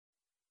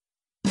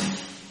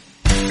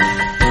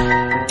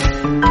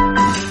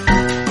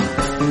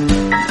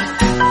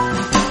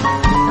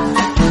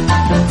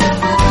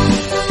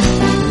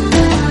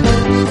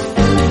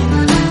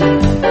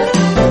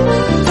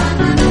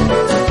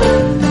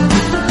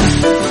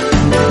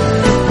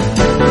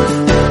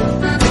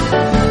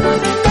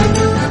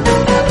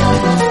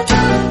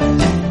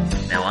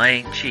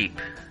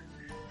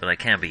they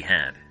can be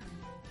had.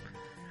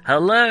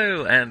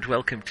 Hello, and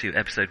welcome to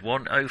episode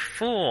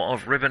 104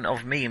 of Ribbon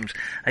of Memes,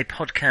 a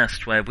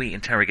podcast where we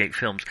interrogate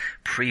films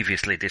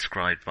previously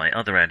described by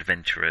other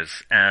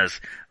adventurers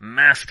as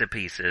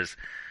masterpieces.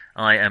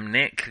 I am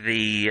Nick,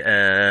 the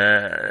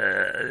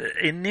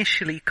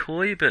initially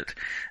coy but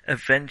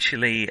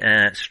eventually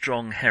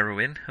strong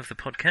heroine of the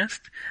podcast,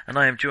 and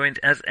I am joined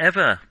as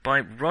ever by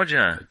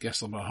Roger. I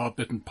guess I'm a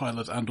hard-bitten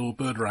pilot and or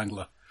bird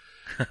wrangler.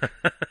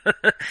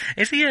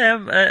 Is he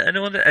an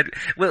order?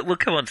 We'll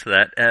come on to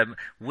that.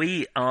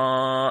 We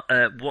are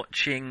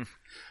watching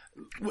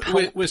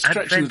We're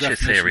stretching the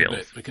definition serials. a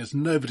bit because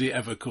nobody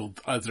ever called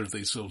either of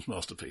these films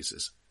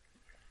masterpieces.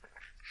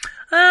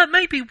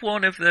 Maybe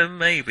one of them,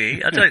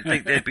 maybe. I don't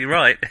think they'd be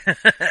right.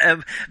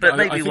 But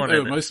maybe I think one they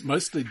of were them.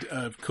 mostly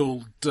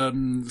called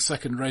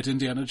second-rate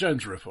Indiana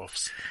Jones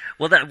rip-offs.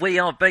 Well, we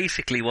are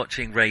basically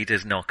watching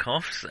Raiders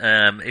knockoffs,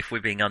 if we're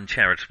being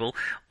uncharitable,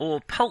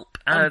 or pulp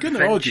I'm adventures.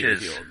 going to argue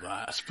with you on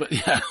that, but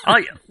yeah.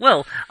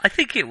 I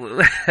think it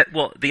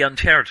what, the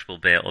uncharitable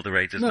bit or the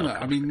Raiders knockoff? No,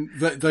 I mean,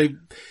 they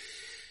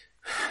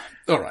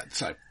alright,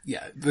 so,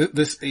 yeah,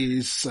 this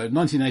is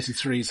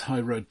 1983's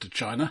High Road to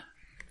China.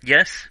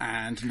 Yes.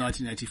 And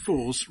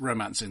 1984's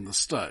Romancing the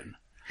Stone.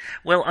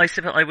 Well, I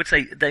would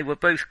say they were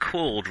both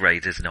called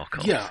Raiders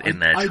knockoffs in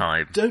their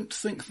time. I don't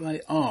think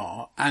they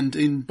are, and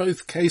in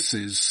both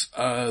cases,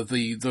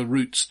 the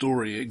root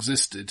story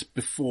existed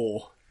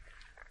before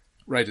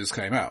Raiders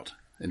came out.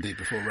 Indeed,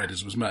 before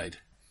Raiders was made.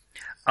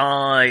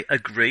 I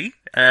agree.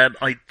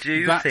 I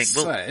do that think...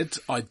 said,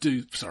 I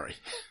do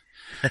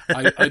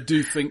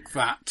think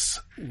that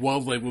while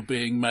they were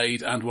being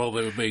made and while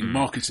they were being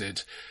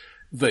marketed,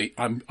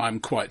 I'm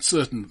quite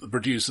certain that the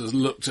producers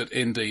looked at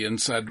Indy and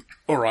said,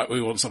 all right,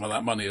 we want some of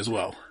that money as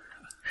well.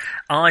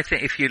 I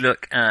think if you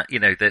look at,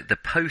 the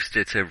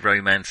poster to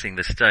Romancing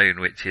the Stone,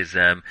 which is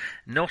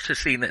not a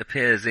scene that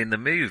appears in the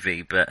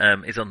movie, but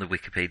is on the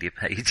Wikipedia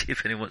page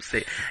if anyone wants to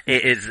see it.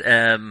 It is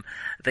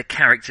the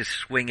character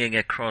swinging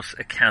across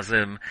a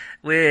chasm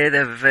with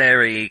a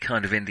very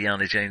kind of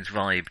Indiana Jones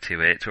vibe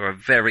to it, or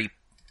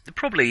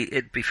probably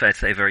it'd be fair to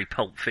say a very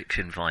Pulp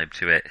Fiction vibe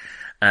to it.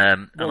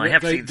 And I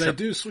have seen they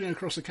do swing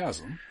across a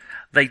chasm.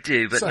 They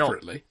do, but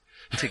separately.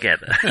 Not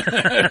together.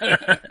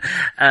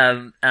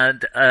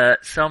 And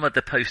some of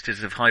the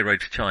posters of High Road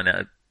to China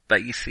are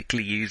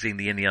basically using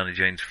the Indiana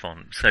Jones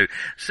font. So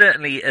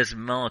certainly as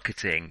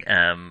marketing,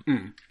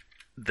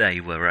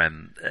 they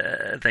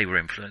were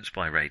influenced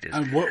by Raiders.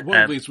 And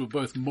while these were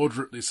both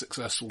moderately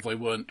successful, they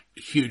weren't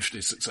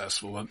hugely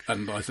successful.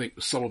 And I think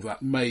some of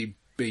that may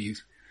be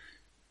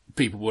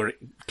people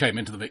came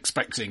into them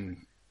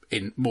expecting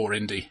more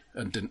indie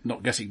and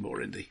not getting more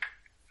indie.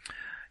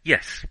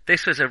 Yes,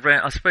 this was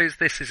I suppose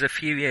this is a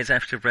few years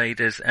after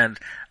Raiders and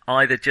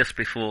either just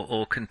before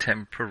or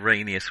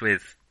contemporaneous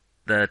with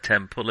the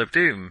Temple of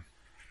Doom.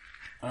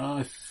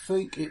 I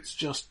think it's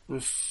just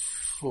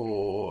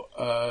before.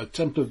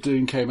 Temple of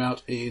Doom came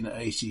out in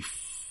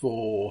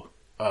 84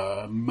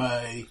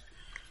 May.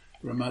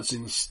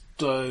 Romancing the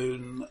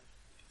Stone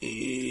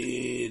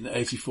in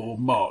 84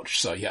 March.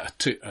 So yeah,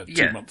 two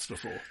months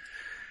before.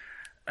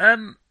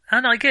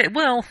 And I get,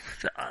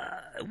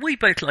 we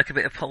both like a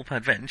bit of pulp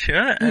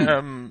adventure,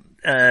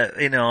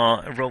 in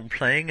our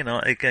role-playing and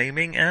our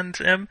gaming, and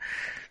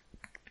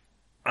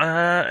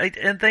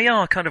they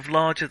are kind of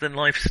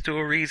larger-than-life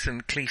stories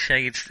and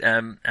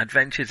cliched,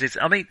 adventures.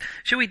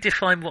 Should we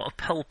define what a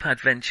pulp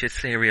adventure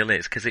serial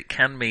is? Because it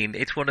can mean,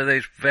 it's one of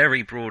those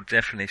very broad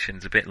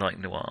definitions, a bit like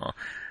noir,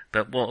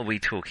 but what are we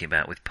talking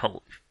about with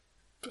pulp?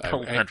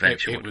 Pulp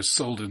adventure. It was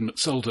sold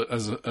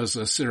as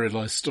a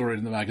serialized story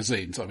in the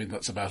magazines. I mean,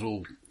 that's about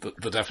all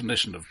the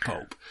definition of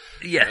pulp.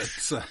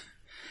 Yes.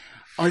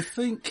 I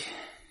think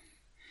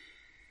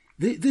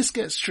this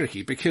gets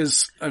tricky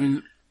because, I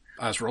mean,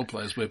 as role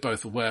players, we're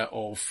both aware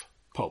of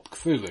Pulp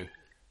Cthulhu.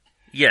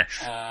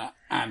 Yes.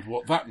 And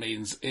what that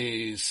means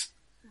is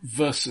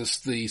versus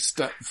the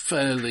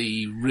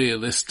fairly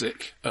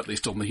realistic, at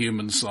least on the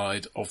human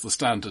side, of the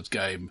standard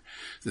game.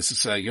 This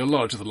is saying you're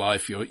larger than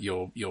life,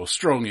 you're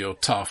strong, you're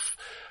tough,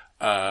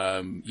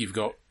 you've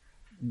got,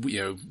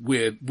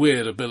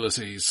 weird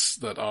abilities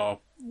that are,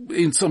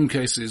 in some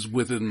cases,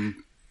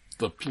 within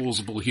the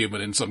plausible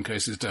human, in some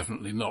cases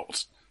definitely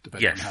not,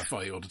 depending on how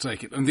far you want to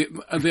take it. And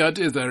the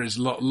idea there is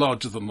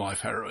larger than life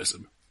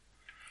heroism.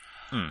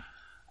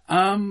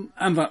 And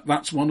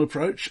that's one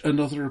approach.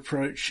 Another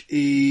approach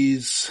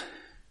is,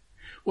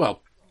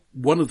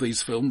 one of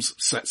these films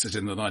sets it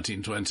in the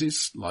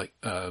 1920s, like,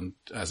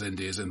 as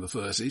Indy is in the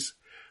 30s.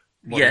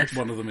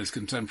 One of them is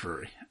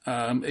contemporary.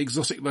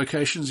 Exotic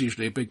locations,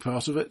 usually a big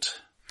part of it.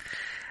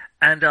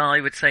 And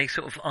I would say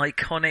sort of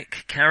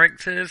iconic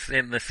characters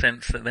in the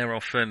sense that they're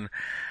often,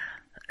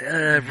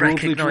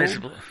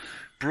 recognisable.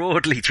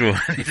 Broadly drawn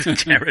is a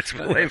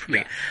charitable way of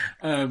putting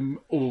it.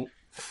 Or,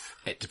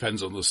 it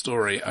depends on the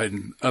story.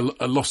 And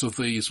a lot of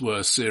these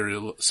were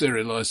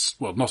serialized,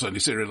 not only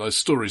serialized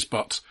stories,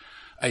 but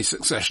a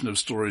succession of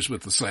stories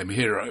with the same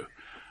hero.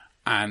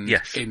 And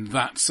in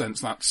that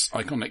sense, that's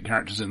iconic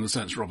characters in the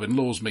sense Robin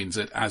Laws means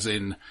it, as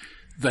in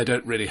they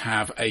don't really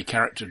have a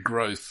character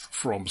growth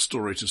from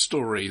story to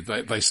story.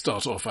 They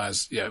start off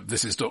as,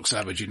 this is Doc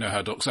Savage, you know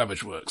how Doc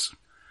Savage works.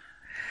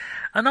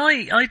 And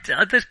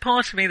there's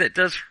part of me that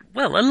does,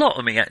 well, a lot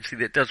of me actually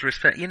that does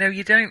respect,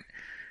 you don't,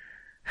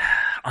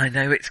 I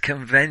know it's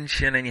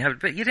convention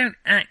but you don't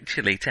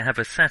actually, to have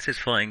a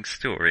satisfying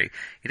story,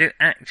 you don't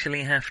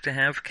actually have to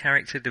have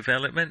character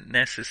development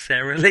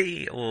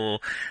necessarily, or,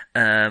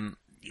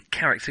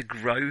 character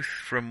growth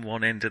from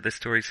one end of the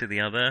story to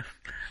the other.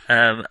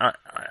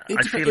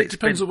 It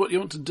depends on what you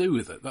want to do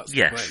with it. That's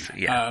the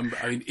thing. Yeah.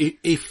 I mean,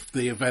 if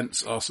the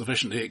events are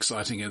sufficiently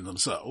exciting in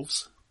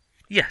themselves,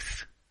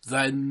 yes,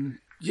 then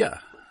yeah.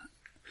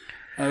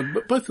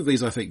 But both of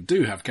these, I think,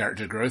 do have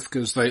character growth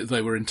because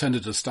they were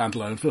intended as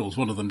standalone films.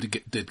 One of them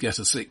did get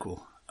a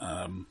sequel,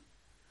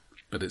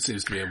 but it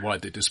seems to be a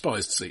widely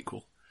despised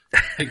sequel,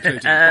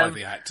 including by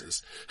the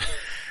actors.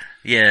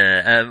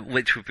 Yeah,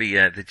 which would be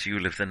the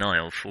Jewel of the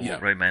Nile for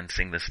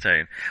Romancing the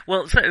Stone.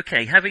 Well, so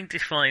okay, having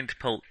defined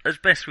pulp as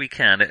best we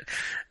can,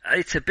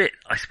 it's a bit,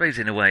 I suppose,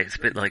 in a way, it's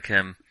a bit like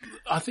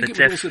I think it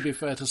would also be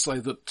fair to say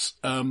that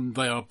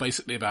they are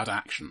basically about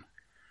action.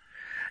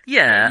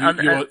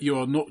 Yeah, you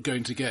are not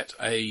going to get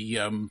a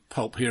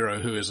pulp hero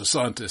who is a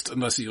scientist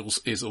unless he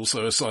is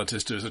also a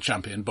scientist who is a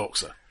champion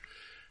boxer.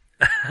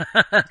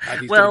 And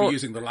he's going to be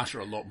using the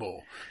latter a lot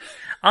more.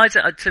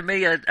 To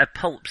me, a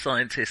pulp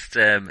scientist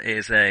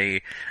is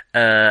he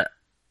can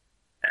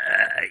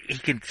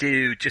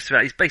do just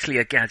about. He's basically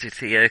a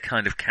gadgeteer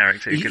kind of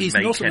character who can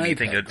make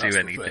anything or do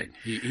anything.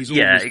 He's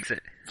always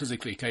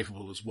physically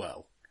capable as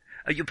well.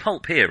 Your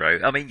pulp hero.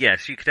 I mean,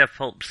 yes, you could have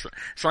pulp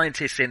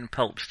scientists in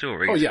pulp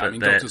stories, but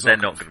they're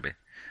not going to be.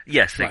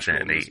 Yes, Flash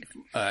exactly.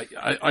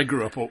 I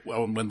grew up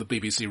when the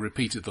BBC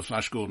repeated the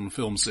Flash Gordon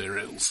film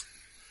serials,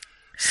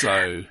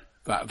 so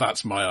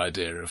that's my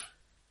idea of.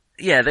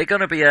 Yeah, they're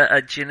going to be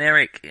a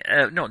generic,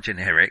 not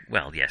generic,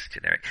 well, yes,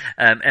 generic,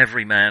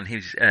 everyman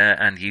who's,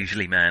 and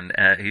usually man,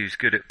 who's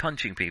good at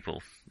punching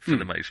people, for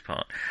the most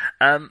part.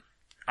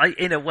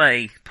 In a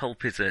way,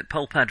 pulp is a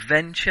pulp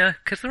adventure,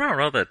 because there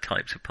are other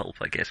types of pulp,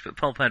 I guess, but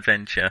pulp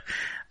adventure,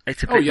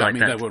 it's a bit like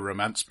that. There were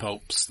romance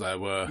pulps, there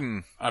were,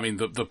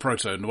 the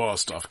proto-noir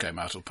stuff came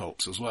out of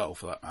pulps as well,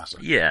 for that matter.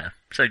 Yeah,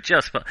 so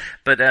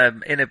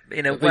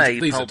in a way,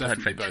 these pulp are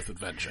definitely adventure. both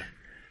adventure.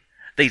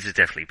 These are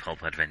definitely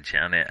pulp adventure,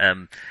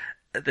 and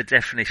the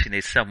definition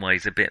is some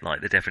ways a bit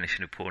like the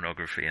definition of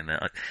pornography, and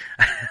that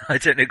I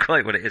don't know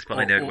quite what it is, but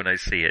I know it when I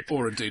see it.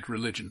 Or indeed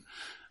religion.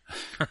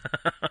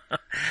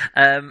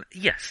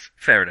 Yes,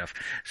 fair enough.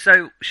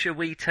 So, shall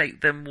we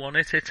take them one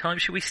at a time?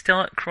 Shall we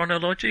start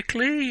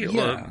chronologically?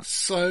 Yeah,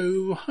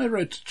 so High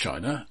Road to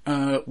China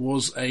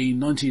was a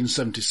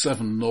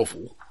 1977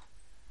 novel.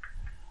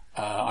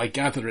 I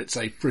gather it's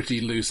a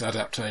pretty loose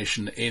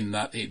adaptation in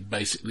that it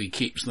basically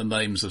keeps the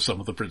names of some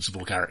of the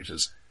principal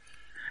characters.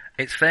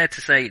 It's fair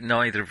to say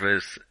neither of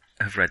us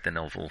have read the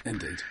novel.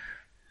 Indeed.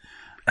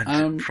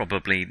 And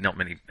probably not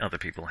many other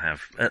people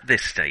have at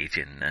this stage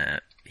in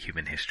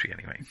human history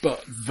anyway.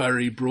 But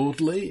very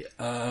broadly,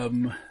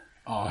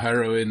 our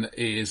heroine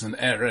is an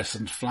heiress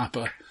and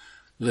flapper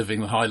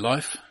living the high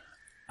life.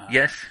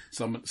 Yes.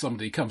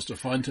 Somebody comes to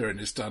find her in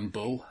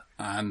Istanbul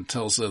and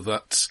tells her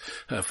that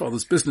her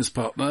father's business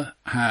partner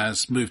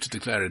has moved to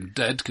declare him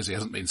dead because he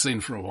hasn't been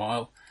seen for a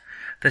while.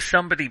 There's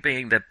somebody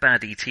being the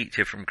baddie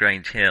teacher from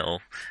Grange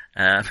Hill,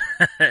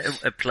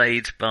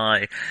 played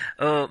by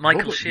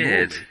Michael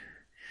Sheard.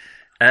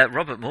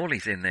 Robert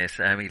Morley's in this.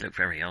 He looked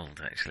very old,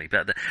 actually.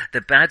 But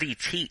the baddie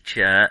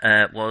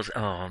teacher was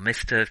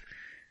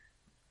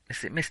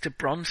is it Mr.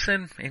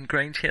 Bronson in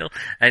Grange Hill?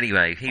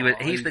 Anyway,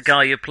 he's the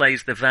guy who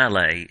plays the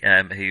valet.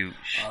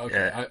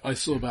 I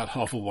saw about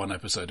half of one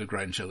episode of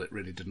Grange Hill. It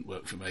really didn't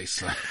work for me.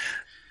 So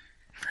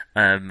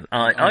I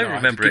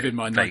remember it. Give him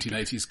my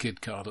 1980s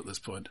kid card at this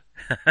point.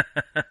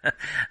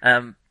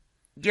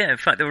 Yeah, in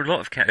fact, there were a lot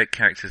of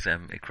characters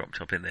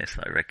cropped up in this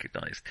that I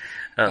recognised.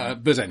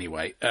 But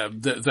anyway,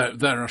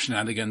 there are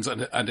shenanigans,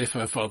 and if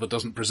her father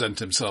doesn't present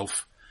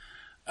himself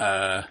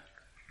and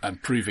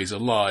prove he's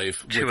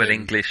alive... To an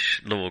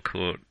English law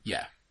court.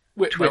 Yeah.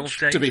 Which,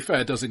 to be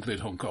fair, does include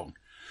Hong Kong.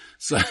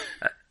 So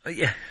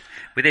yeah.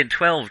 Within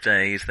 12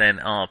 days, then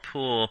our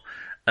poor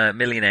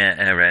millionaire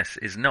heiress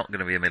is not going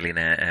to be a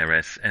millionaire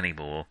heiress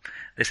anymore.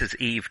 This is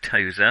Eve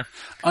Tozer.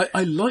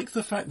 I like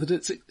the fact that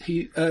it's...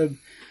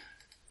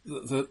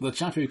 The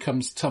chap who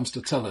comes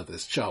to tell her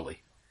this,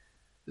 Charlie,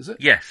 is it?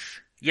 Yes.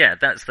 Yeah,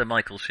 that's the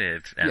Michael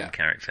Sheard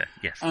character.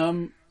 Yes.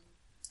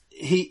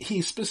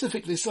 He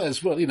specifically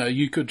says, well,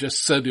 you could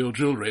just sell your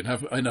jewellery and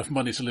have enough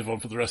money to live on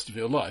for the rest of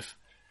your life.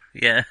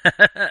 Yeah.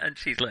 And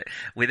she's like,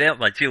 without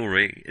my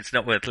jewellery, it's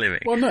not worth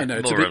living. Well,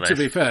 no. To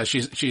be fair,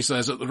 she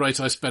says, at the rate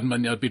I spend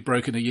money, I'd be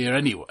broke in a year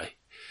anyway.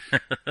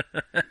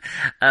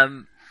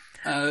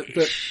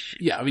 But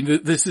yeah, I mean,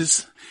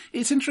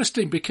 it's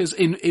interesting because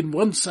in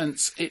one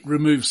sense it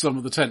removes some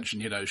of the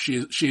tension,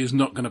 she is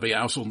not going to be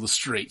out on the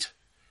street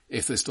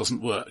if this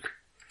doesn't work.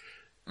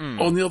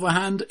 On the other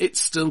hand,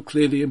 it's still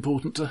clearly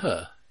important to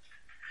her.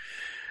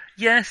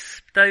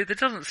 Yes, though there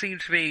doesn't seem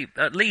to be,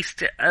 at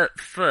least at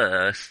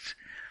first,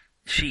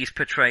 she's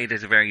portrayed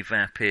as a very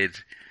vapid.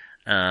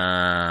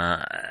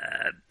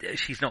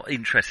 She's not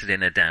interested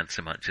in her dad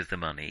so much as the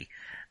money.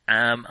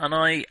 And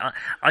I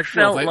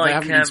felt they like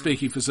haven't been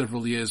speaking for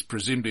several years,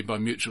 presumably by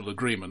mutual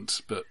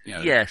agreement. But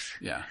yes,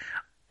 yeah,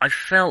 I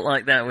felt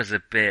like that was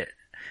a bit.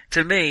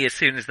 To me, as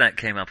soon as that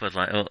came up, I was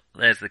like, "Oh,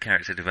 there's the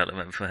character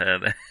development for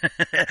her."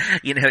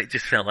 It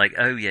just felt like,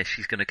 "Oh, yeah,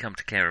 she's going to come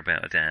to care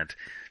about her dad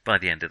by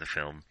the end of the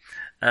film."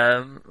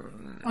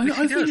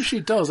 I think she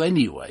does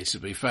anyway. To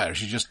be fair,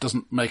 she just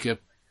doesn't make a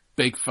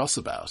big fuss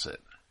about it.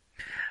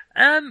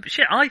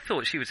 I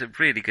thought she was a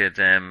really good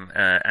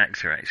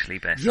actor, actually.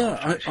 Bess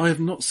Armstrong. I have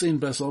not seen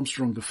Bess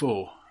Armstrong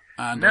before,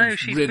 and I'm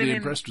really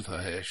impressed with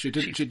her here. She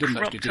didn't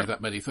actually do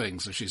that many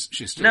things, so she's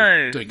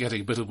still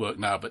getting a bit of work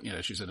now. But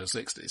she's in her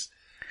 60s.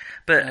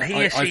 But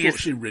I thought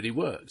she really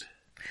worked.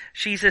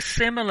 She's a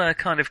similar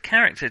kind of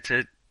character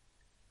to,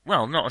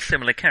 well, not a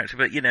similar character,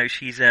 but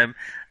she's a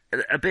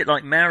bit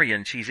like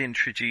Marion. She's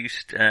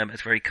introduced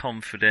as very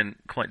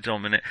confident, quite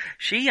dominant.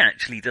 She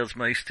actually does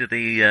most of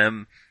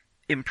the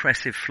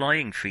impressive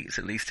flying feats,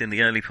 at least in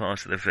the early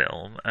part of the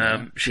film.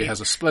 She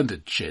has a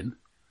splendid chin,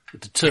 a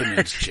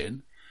determined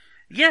chin.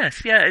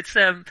 Yes, yeah, it's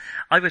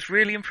I was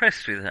really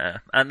impressed with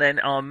her. And then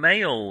our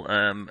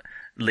male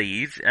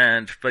lead,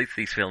 and both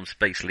these films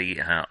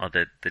basically are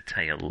the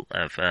tale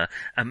of a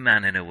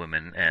man and a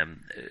woman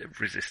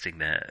resisting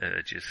their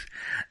urges.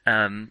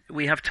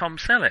 We have Tom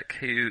Selleck,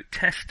 who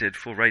tested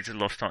for Raiders of the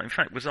Lost Ark. In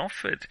fact, was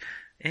offered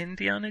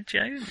Indiana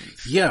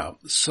Jones. Yeah,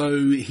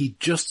 so he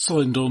just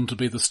signed on to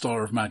be the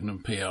star of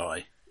Magnum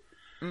P.I.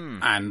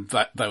 And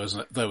that there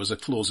was a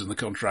clause in the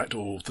contract,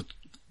 or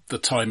the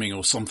timing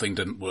or something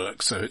didn't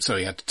work, so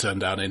he had to turn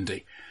down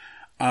Indy.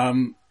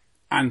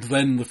 And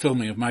then the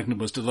filming of Magnum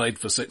was delayed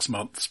for 6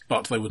 months,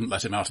 but they wouldn't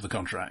let him out of the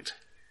contract.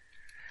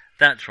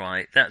 That's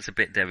right. That's a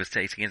bit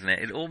devastating, isn't it?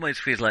 It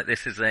almost feels like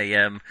this is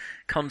a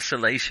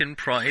consolation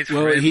prize for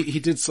him. Well, he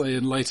did say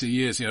in later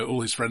years, all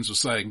his friends were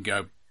saying,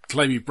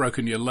 claim you've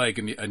broken your leg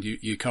and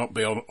you can't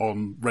be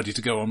on ready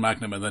to go on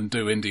Magnum and then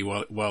do Indy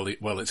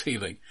while it's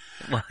healing.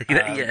 Well,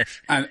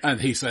 yes.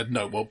 And he said,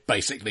 no, well,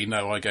 basically,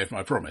 no, I gave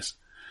my promise.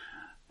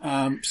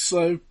 Well,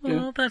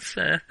 that's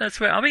fair.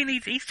 I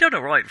mean, he's done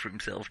all right for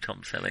himself,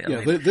 Tom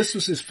Selleck. This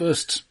was his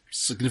first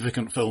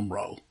significant film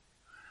role.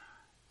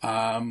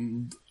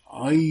 From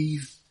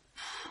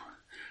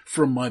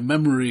my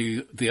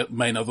memory, the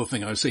main other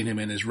thing I've seen him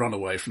in is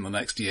Runaway from the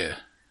next year.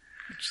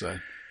 So,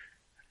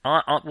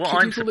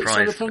 I'm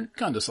surprised. Cyberpunk?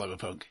 Kind of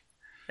cyberpunk.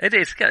 It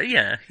is,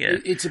 yeah.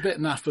 It's a bit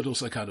naff, but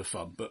also kind of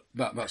fun. But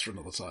that's for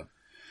another time.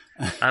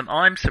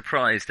 I'm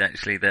surprised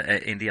actually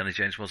that Indiana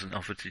Jones wasn't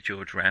offered to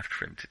George Raft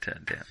for him to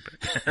turn down.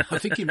 But I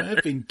think he may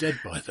have been dead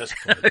by that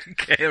point.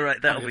 Okay, all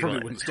right, that'll be probably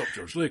right. Wouldn't stop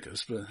George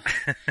Lucas, but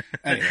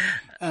anyway.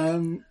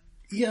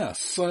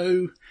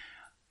 So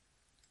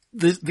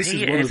this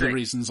is one of the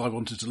reasons I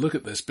wanted to look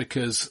at this,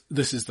 because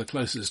this is the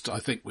closest I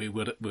think we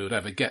would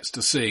ever get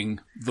to seeing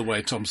the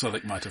way Tom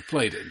Selleck might have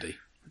played Indy.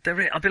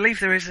 I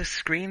believe there is a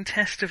screen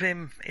test of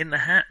him in The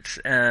Hat,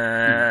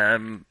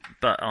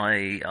 but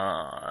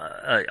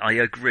I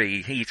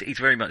agree. He's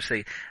very much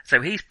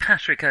so he's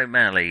Patrick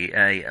O'Malley,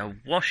 a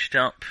washed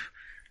up,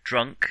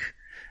 drunk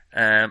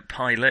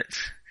pilot,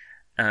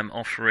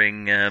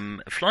 offering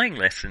flying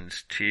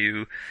lessons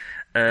to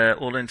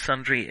all and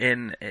sundry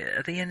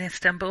are they in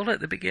Istanbul at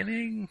the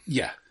beginning?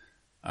 Yeah.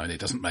 I mean,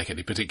 it doesn't make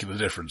any particular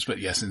difference, but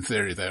yes, in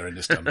theory, they're in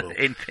Istanbul.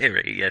 In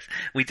theory, yes.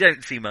 We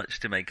don't see much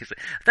to make us.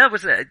 That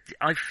was, I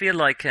feel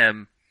like,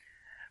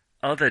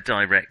 other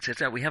directors,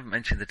 we haven't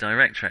mentioned the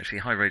director actually,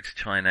 High Road to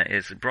China,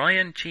 is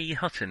Brian G.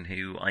 Hutton,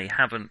 who I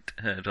haven't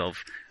heard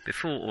of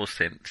before or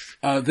since.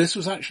 This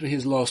was actually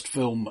his last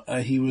film.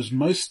 He was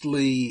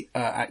mostly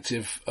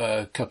active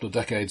a couple of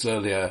decades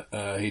earlier.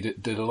 He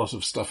did a lot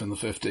of stuff in the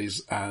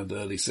 50s and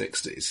early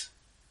 60s.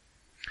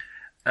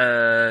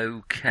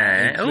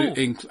 Okay.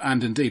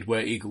 And indeed,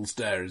 Where Eagles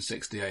Dare in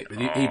 68. But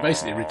he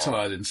basically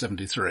retired in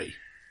 73.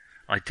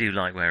 I do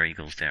like Where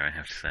Eagles Dare, I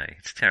have to say.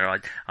 It's terrible.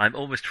 I'm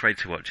almost afraid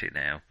to watch it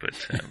now, but...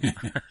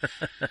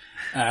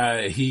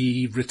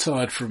 he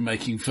retired from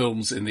making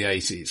films in the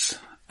 80s,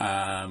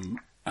 and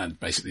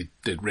basically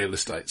did real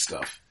estate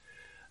stuff.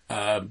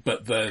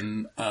 But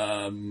then,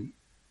 Elliot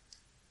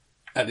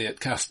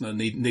Kastner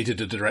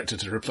needed a director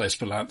to replace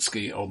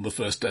Polanski on The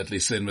First Deadly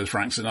Sin with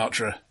Frank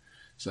Sinatra.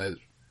 So,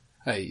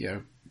 hey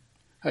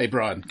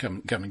Brian,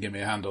 come and give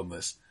me a hand on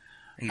this.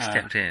 He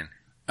stepped in.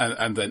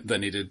 And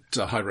then he did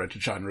High Road to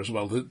China as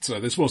well.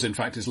 So this was in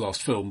fact his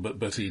last film,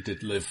 but he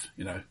did live,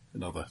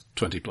 another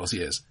 20 plus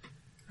years.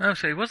 Oh,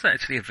 so he was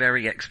actually a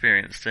very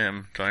experienced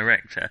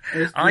director.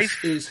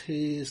 This is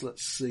his,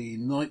 let's see,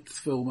 9th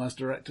film as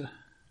director.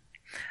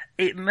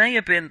 It may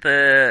have been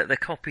the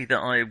copy that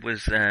I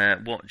was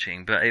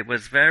watching, but it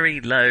was very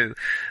low.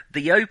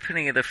 The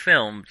opening of the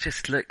film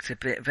just looked a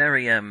bit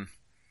very, I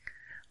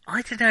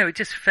don't know, it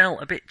just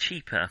felt a bit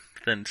cheaper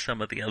than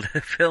some of the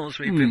other films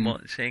we've been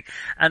watching.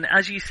 And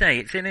as you say,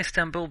 it's in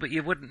Istanbul, but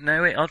you wouldn't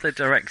know it. Other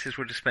directors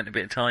would have spent a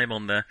bit of time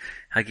on the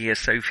Hagia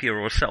Sophia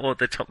or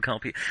the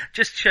Topkapi,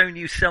 just shown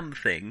you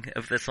something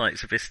of the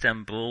sights of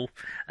Istanbul.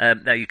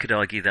 Now you could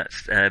argue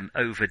that's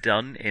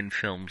overdone in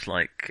films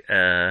like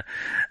The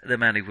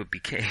Man Who Would Be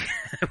King,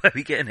 where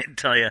we get an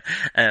entire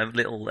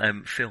little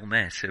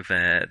filmette of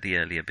the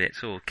earlier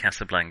bits, or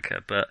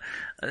Casablanca, but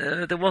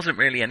there wasn't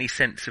really any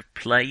sense of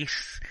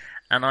place.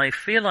 And I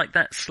feel like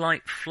that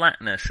slight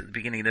flatness at the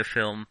beginning of the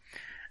film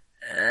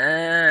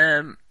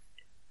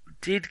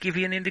did give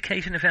you an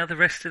indication of how the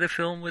rest of the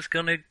film was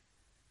going to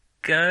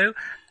go,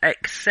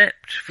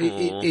 except for...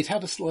 It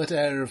had a slight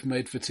air of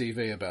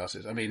made-for-TV about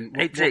it. I mean,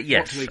 what do we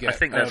get? I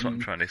think that's what I'm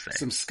trying to say.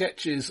 Some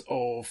sketches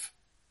of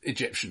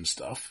Egyptian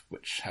stuff,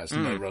 which has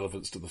no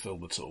relevance to the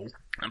film at all.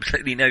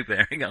 Absolutely no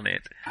bearing on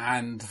it.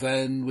 And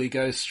then we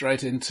go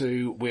straight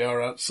into, we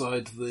are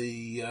outside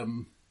the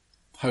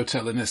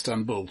hotel in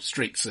Istanbul,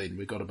 street scene.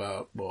 We've got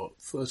about,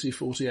 30,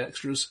 40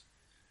 extras?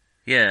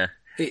 Yeah.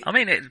 It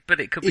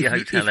could be a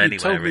hotel anyway, If you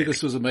told me really.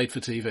 this was a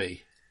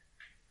made-for-TV,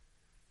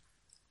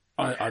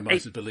 I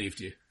might have believed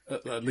you,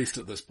 at least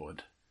at this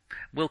point.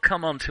 We'll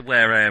come on to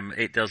where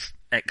it does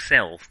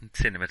excel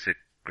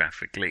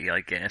cinematographically,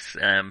 I guess,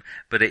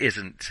 but it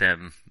isn't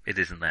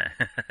there.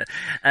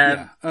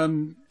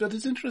 But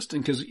it's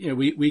interesting because,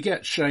 we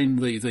get Shane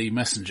the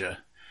messenger,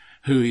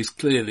 who is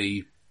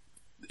clearly,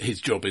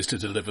 his job is to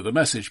deliver the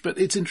message, but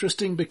it's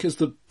interesting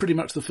because pretty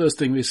much the first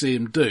thing we see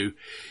him do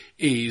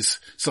is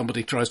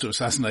somebody tries to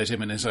assassinate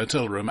him in his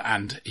hotel room,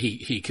 and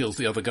he kills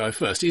the other guy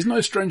first. He's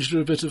no stranger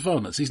to a bit of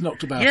violence. He's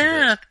knocked about a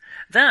bit.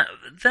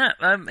 That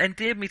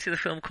endeared me to the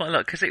film quite a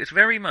lot, because it was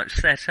very much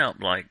set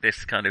up like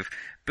this kind of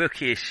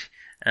bookish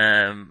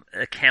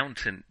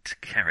accountant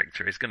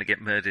character is going to get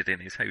murdered in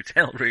his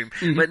hotel room.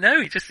 Mm-hmm. But no,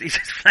 he just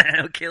flat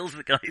out kills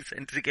the guy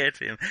sent to get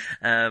him.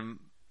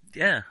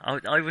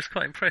 I was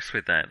quite impressed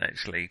with that,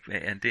 actually.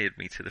 It endeared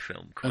me to the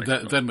film quite a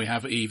lot. Then we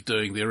have Eve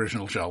doing the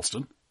original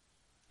Charleston.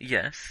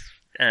 Yes,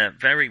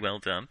 very well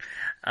done.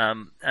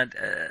 And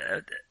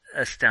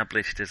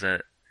established as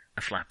a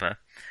flapper.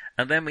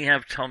 And then we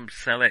have Tom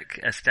Selleck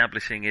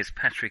establishing as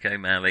Patrick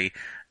O'Malley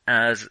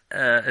as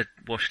a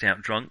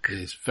washed-out drunk.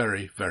 He's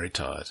very, very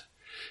tired.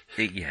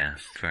 Yeah,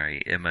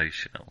 very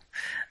emotional.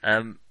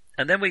 And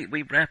then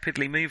we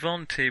rapidly move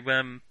on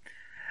to...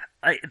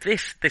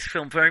 This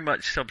film very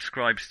much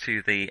subscribes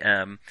to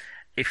the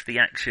if the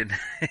action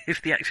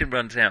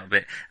runs out a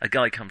bit, a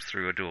guy comes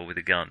through a door with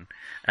a gun.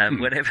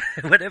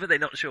 Whenever they're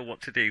not sure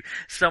what to do,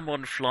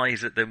 someone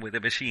flies at them with a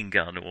machine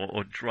gun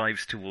or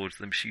drives towards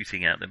them,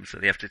 shooting at them, so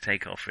they have to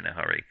take off in a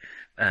hurry.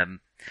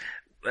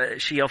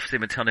 She offers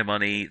him a ton of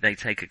money. They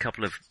take a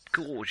couple of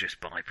gorgeous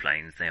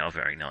biplanes. They are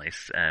very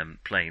nice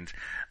planes,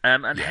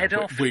 and head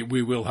off.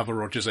 We will have a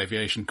Rogers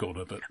Aviation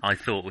corner, but I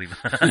thought we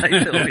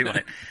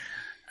might.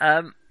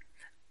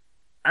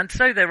 And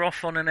so they're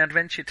off on an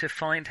adventure to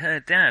find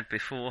her dad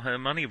before her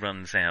money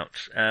runs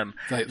out.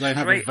 They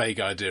have a vague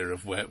idea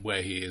of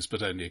where he is,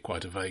 but only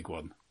quite a vague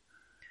one.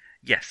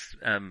 Yes,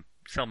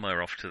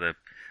 somewhere off to the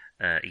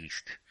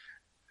east.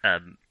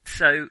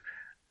 So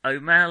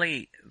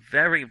O'Malley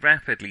very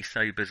rapidly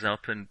sobers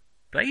up and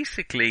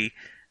basically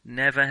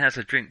never has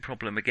a drink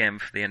problem again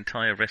for the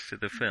entire rest of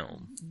the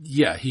film.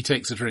 Yeah, he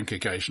takes a drink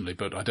occasionally,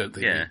 but I don't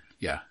think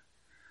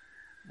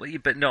Well,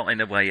 but not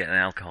in a way an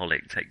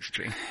alcoholic takes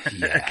drink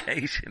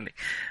occasionally.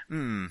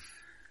 Mm.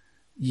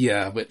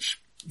 Yeah,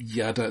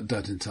 I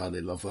don't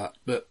entirely love that.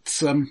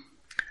 But,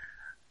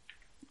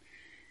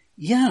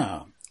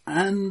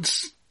 and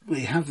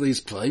we have these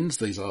planes.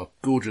 These are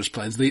gorgeous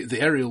planes. The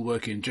aerial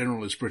work in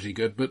general is pretty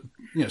good, but,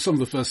 some of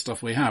the first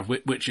stuff we have,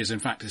 which is in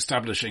fact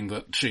establishing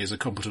that she is a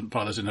competent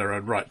pilot in her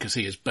own right, because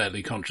he is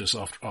barely conscious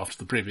after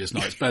the previous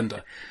night's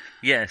bender.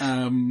 Yes.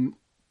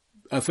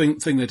 A thing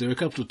they do a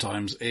couple of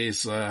times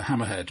is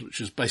hammerhead, which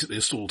is basically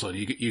a stall turn.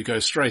 You go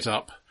straight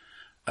up,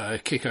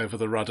 kick over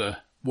the rudder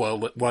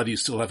while you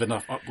still have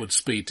enough upward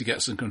speed to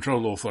get some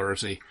control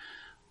authority.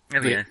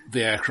 The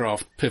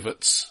aircraft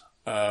pivots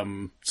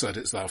so that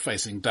it's now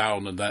facing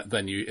down, and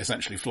then you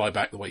essentially fly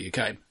back the way you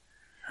came.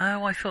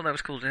 Oh, I thought that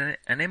was called an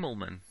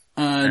Immelman.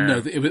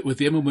 No, with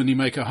the Immelman you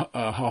make a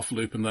half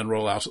loop and then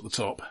roll out at the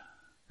top.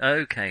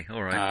 Okay,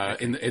 all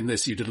right. In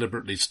this you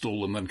deliberately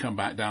stall and then come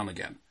back down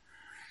again.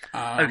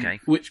 Okay.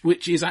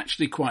 Which is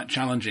actually quite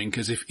challenging,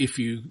 because if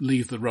you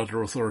leave the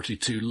rudder authority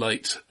too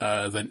late,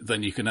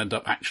 then you can end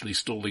up actually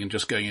stalling and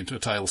just going into a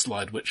tail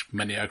slide, which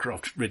many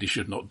aircraft really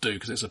should not do,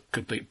 because it's a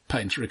complete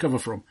pain to recover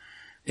from,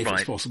 if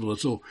it's possible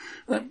at all.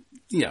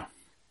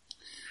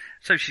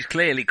 So she's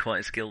clearly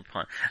quite a skilled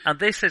pilot. And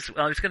this is,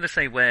 I was going to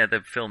say where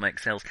the film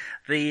excels.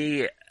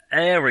 The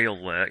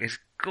aerial work is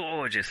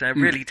gorgeous, and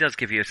it really does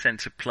give you a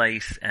sense of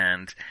place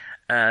and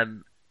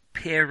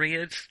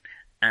period.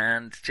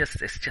 And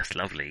it's just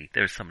lovely.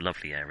 There are some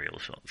lovely aerial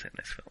shots in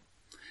this film.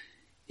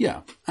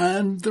 Yeah,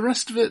 and the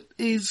rest of it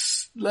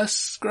is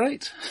less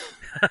great.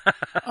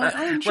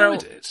 I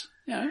enjoyed it.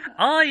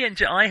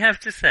 I have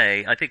to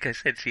say, I think I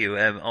said to you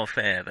off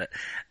air that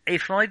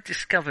if I'd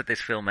discovered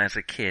this film as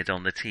a kid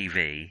on the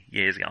TV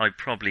years ago, I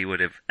probably would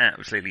have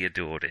absolutely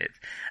adored it.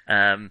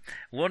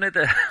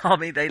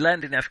 They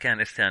land in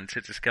Afghanistan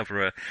to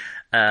discover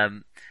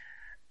an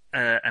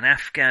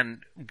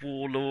Afghan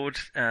warlord,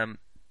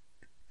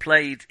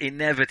 played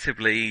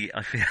inevitably,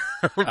 I feel,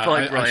 by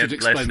Brian Blessed. I should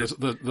explain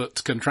that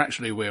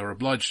contractually we are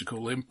obliged to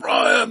call him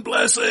Brian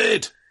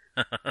Blessed.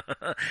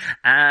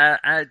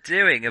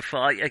 Doing a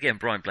fight again.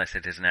 Brian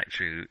Blessed is an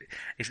actor who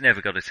he's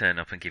never got to turn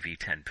up and give you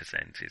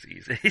 10%. Is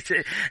he?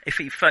 If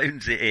he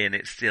phones it in,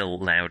 it's still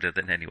louder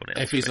than anyone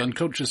else. If he's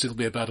unconscious, he'll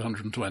be about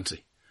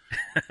 120.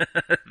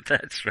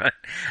 That's right.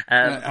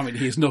 I mean,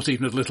 he's not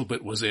even a little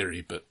bit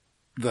Waziri, but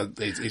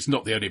he's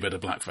not the only bit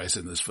of blackface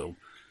in this film.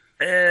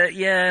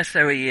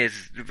 So he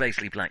is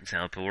basically blacked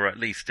up, or at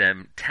least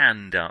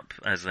tanned up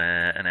as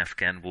an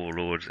Afghan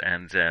warlord,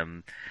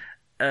 and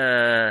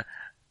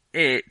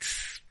it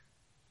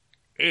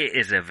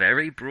is a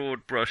very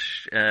broad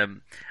brush.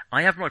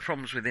 I have my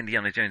problems with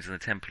Indiana Jones and the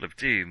Temple of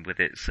Doom, with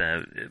its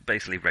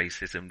basically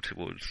racism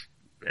towards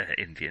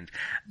Indians.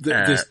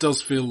 This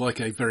does feel like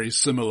a very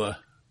similar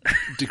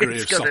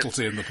degree of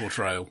subtlety in the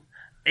portrayal.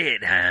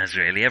 It has,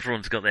 really.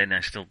 Everyone's got their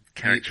national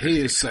characteristics.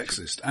 He is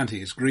sexist, and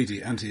he is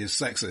greedy, and he is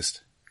sexist.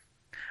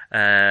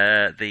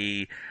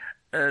 The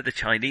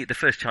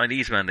first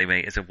Chinese man they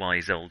meet is a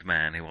wise old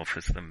man who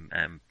offers them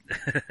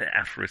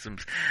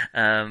aphorisms. He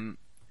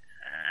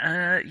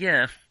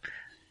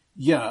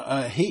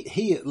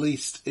at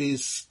least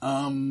is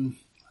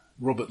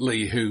Robert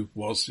Lee, who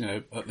was,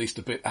 at least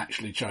a bit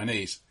actually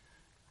Chinese.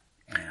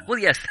 Well,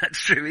 yes, that's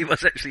true. He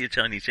was actually a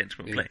Chinese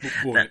gentleman.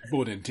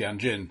 Born in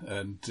Tianjin,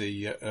 and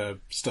he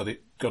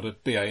got a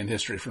BA in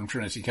history from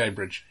Trinity,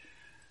 Cambridge.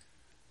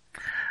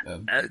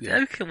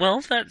 Okay, well,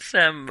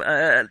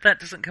 that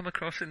doesn't come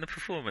across in the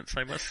performance,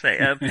 I must say.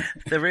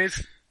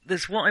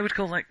 There's what I would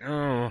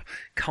call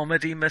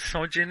comedy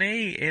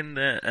misogyny in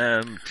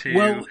the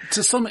Well,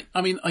 to some,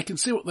 I mean, I can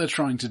see what they're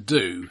trying to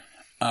do,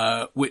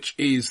 which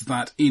is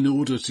that in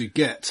order to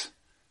get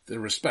the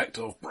respect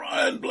of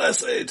Brian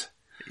Blessed.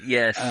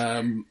 Yes.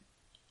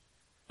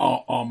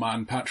 Our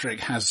man Patrick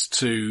has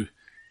to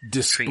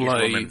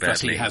display that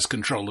he has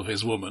control of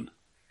his woman.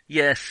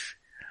 Yes.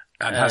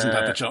 And hasn't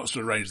had the chance to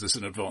arrange this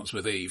in advance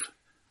with Eve.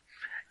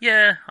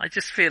 Yeah, I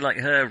just feel like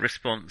her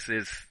response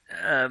is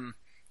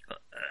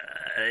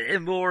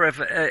more of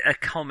a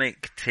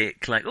comic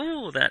tick, like,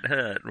 oh, that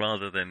hurt,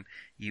 rather than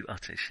you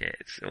utter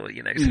shit, or,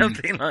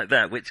 something like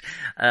that, which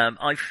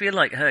I feel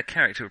like her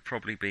character would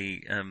probably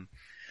be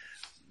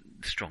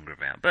stronger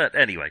about. But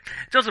anyway,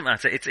 it doesn't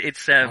matter.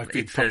 I've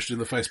been punched in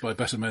the face by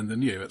better men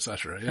than you,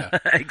 etc. Yeah,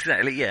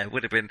 exactly. Yeah, it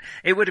would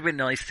have been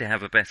nice to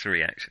have a better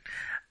reaction.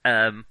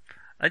 And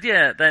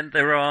then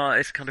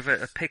it's kind of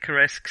a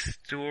picaresque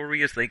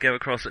story as they go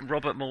across, and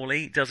Robert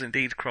Morley does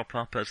indeed crop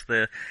up as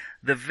the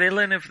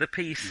villain of the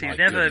piece. My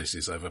goodness,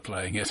 he's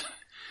overplaying it.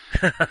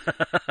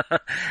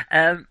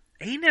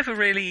 He never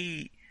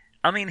really.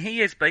 I mean, he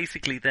is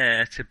basically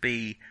there to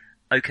be.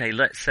 Okay,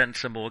 let's send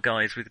some more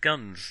guys with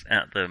guns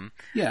at them.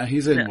 Yeah,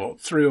 he's in,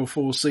 3 or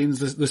 4 scenes?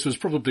 This was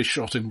probably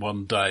shot in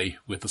one day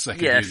with the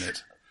second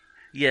unit.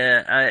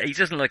 Yeah, he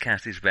doesn't look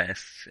at his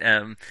best.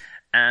 And,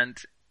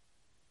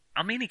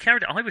 I mean,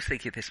 I was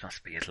thinking this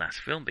must be his last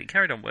film, but he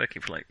carried on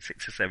working for like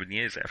 6 or 7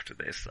 years after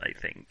this, I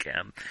think.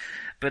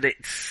 But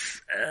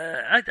it's,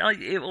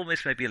 it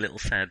almost made me a little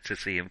sad to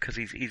see him, because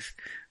he's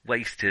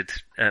wasted,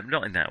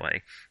 not in that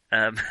way.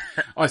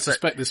 I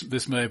suspect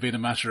this may have been a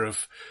matter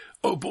of,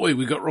 oh boy,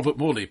 we got Robert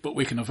Morley, but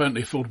we can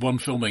only afford one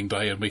filming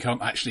day and we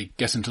can't actually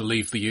get him to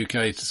leave the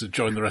UK to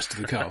join the rest of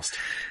the cast.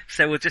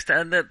 So we'll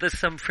and there's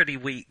some pretty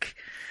weak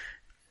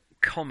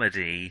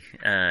comedy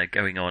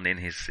going on in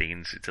his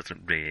scenes. It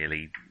doesn't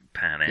really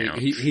pan out.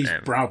 He's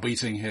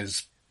browbeating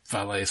his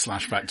valet /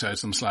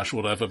 factotum /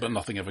 whatever, but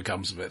nothing ever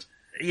comes of it.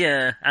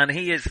 Yeah, and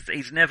he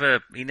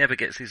never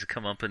gets his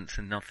comeuppance,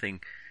 and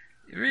nothing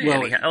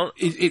really. Well,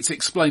 it's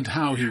explained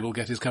how he will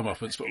get his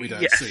comeuppance, but we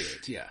don't see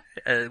it. Yeah,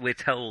 we're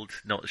told,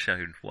 not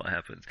shown, what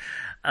happens.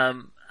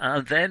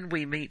 Then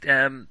we meet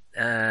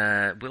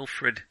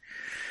Wilfred.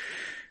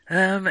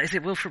 Is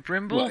it Wilfred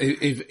Brimble? Well,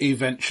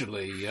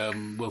 eventually,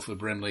 Wilfred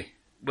Brimley.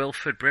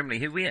 Wilfred Brimley,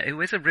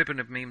 who is a Ribbon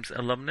of Memes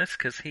alumnus,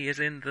 because he is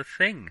in The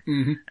Thing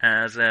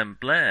as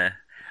Blair.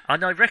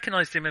 And I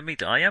recognised him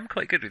immediately. I am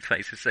quite good with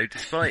faces, so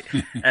despite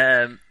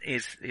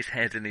his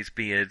head and his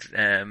beard,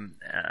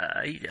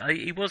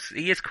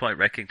 he is quite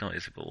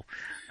recognisable.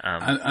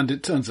 And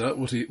it turns out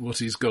what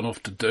he's gone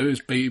off to do is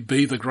be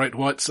the Great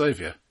White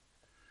Saviour.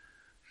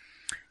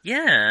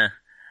 Yeah,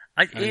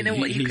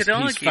 you could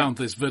argue. He's found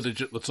this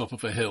village at the top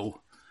of a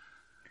hill,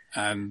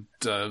 and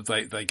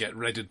they get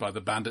raided by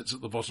the bandits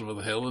at the bottom of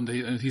the hill, and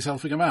he's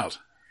helping them out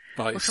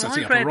by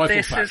setting up a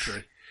rifle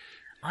factory.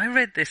 I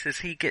read this as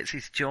he gets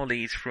his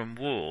jollies from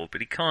war,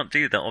 but he can't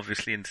do that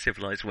obviously in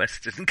civilised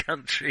Western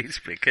countries,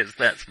 because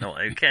that's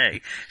not okay.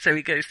 So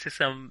he goes to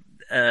some,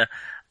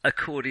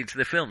 according to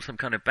the film, some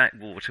kind of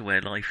backwater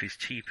where life is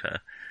cheaper.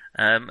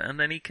 and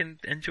then he can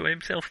enjoy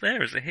himself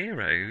there as a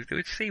hero,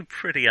 which seemed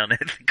pretty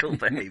unethical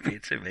behaviour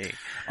to me.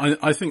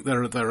 I think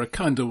there are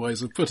kinder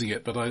ways of putting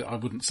it, but I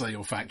wouldn't say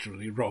you're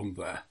factually wrong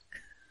there.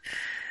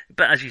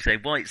 But as you say,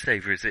 White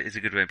Saver is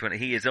a good way of putting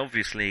it. He is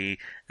obviously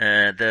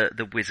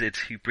the wizard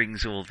who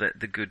brings all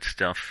the good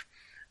stuff.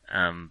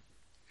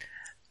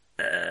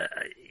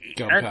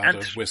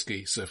 Gunpowder,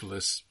 whiskey,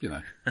 syphilis,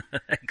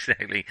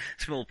 Exactly.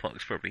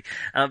 Smallpox, probably.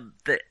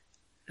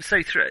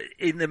 So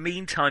in the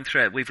meantime,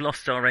 throughout, we've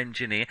lost our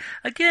engineer.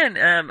 Again,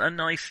 a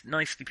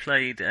nicely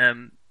played,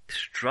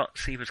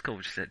 Struts, he was called,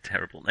 which is a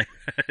terrible name,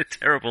 a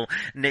terrible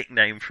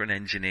nickname for an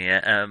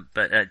engineer.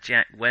 But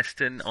Jack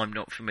Weston, I'm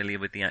not familiar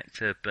with the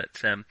actor,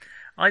 but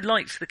I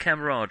liked the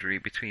camaraderie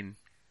between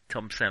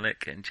Tom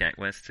Selleck and Jack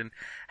Weston.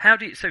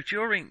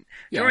 During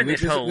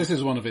this whole... This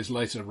is one of his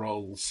later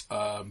roles.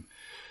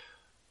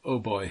 Oh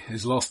boy,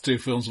 his last two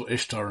films were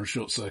Ishtar and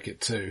Short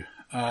Circuit 2.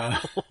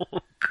 Oh,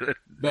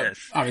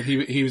 goodness. But, I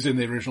mean, he was in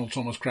the original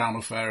Thomas Crown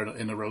Affair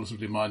in a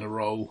relatively minor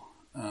role.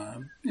 A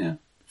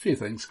few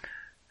things.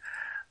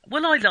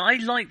 Well, I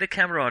like the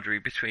camaraderie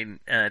between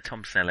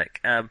Tom Selleck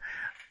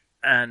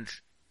and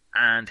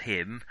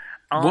him.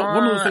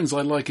 One of the things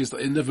I like is that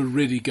it never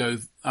really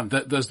goes...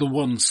 there's the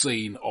one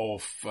scene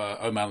of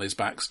O'Malley's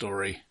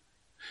backstory,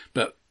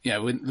 but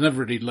we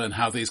never really learn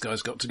how these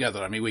guys got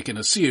together. I mean, we can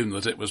assume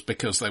that it was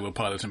because they were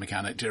pilot and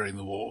mechanic during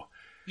the war.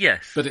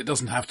 Yes. But it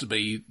doesn't have to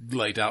be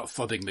laid out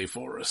thuddingly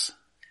for us.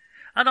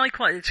 And I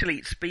quite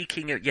actually,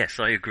 speaking of, yes,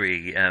 I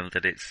agree,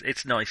 that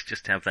it's nice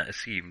just to have that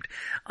assumed.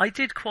 I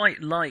did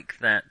quite like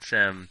that,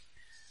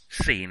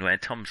 scene where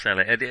Tom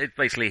Selleck,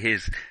 basically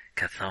his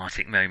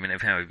cathartic moment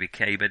of how he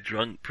became a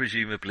drunk,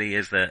 presumably,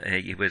 is that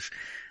he was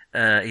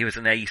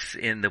an ace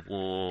in the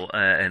war,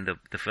 in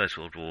the First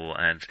World War,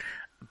 and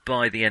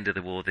by the end of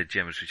the war, the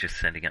Germans were just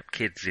sending up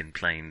kids in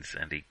planes,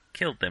 and he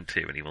killed them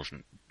too, and he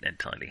wasn't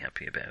entirely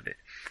happy about it.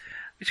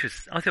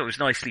 I thought it was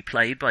nicely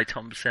played by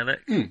Tom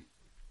Selleck. Mm.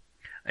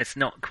 It's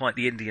not quite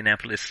the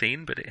Indianapolis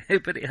scene, but it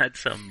had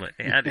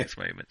its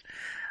moments.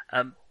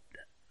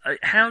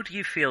 How do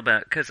you feel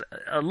about, because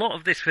a lot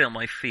of this film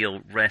I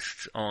feel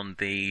rests on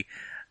the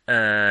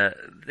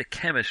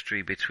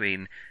chemistry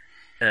between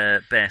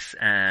Bess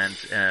and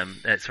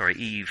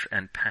Eve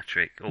and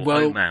Patrick, or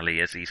O'Malley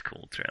as he's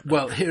called throughout.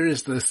 Well, here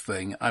is this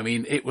thing. I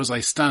mean, it was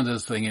a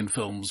standard thing in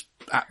films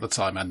at the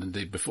time and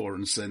indeed before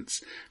and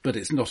since, but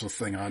it's not a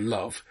thing I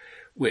love,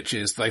 which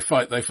is they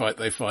fight,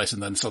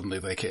 and then suddenly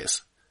they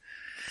kiss.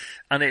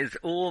 And it's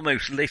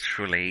almost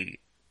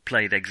literally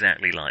played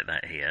exactly like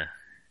that here.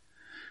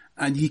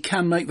 And you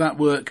can make that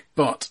work,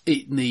 but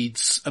it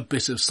needs a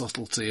bit of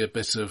subtlety, a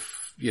bit of,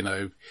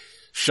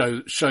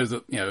 show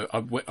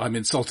that, I'm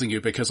insulting you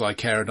because I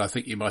care and I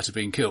think you might have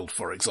been killed,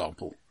 for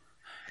example.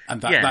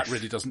 And that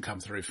really doesn't come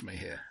through for me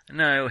here.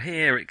 No,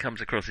 here it comes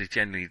across as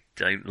generally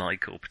don't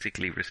like or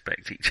particularly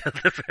respect each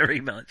other very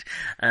much.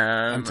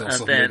 Until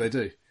suddenly they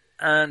do.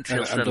 And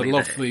the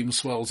love theme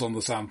swells on the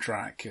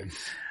soundtrack.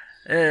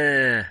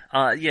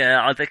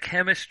 The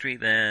chemistry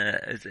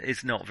there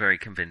is not very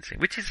convincing,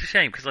 which is a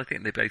shame because I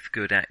think they're both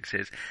good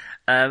actors.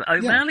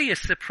 O'Malley is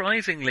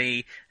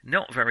surprisingly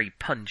not very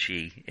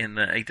punchy in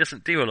that he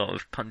doesn't do a lot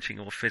of punching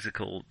or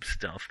physical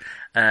stuff.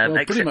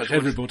 Pretty much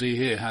everybody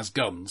here has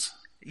guns.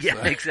 Yeah,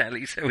 so.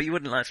 Exactly. So he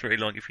wouldn't last very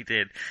long if he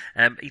did.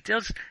 He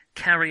does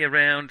carry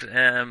around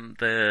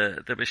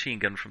the machine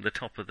gun from the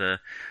top of the...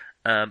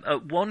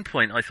 at one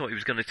point, I thought he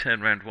was going to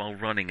turn around while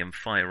running and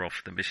fire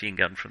off the machine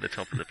gun from the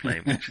top of the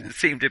plane, which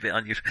seemed a bit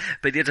unusual.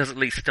 But he does at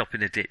least stop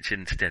in a ditch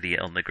and steady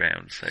it on the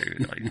ground. So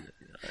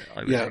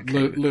I was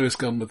okay Lewis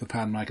Gunn with the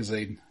Pan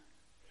magazine.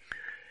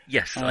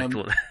 Yes, I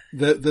thought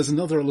that. There's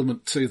another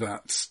element to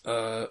that,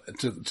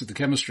 to the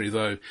chemistry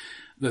though.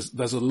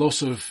 There's a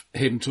lot of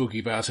him talking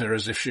about her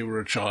as if she were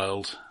a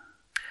child,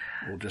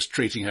 or just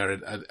treating her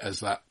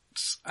as that.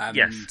 And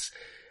yes.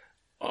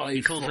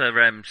 He calls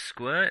her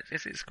Squirt.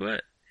 Is it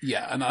Squirt?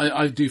 Yeah, and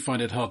I do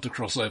find it hard to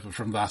cross over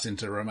from that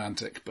into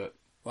romantic, but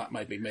that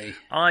may be me.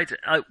 I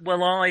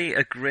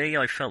agree.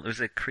 I felt there was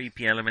a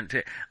creepy element to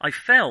it. I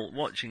felt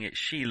watching it,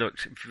 she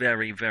looked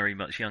very, very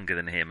much younger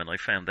than him, and I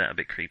found that a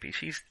bit creepy.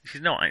 She's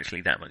not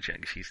actually that much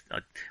younger.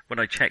 When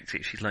I checked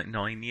it, she's like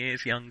 9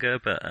 years younger,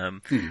 but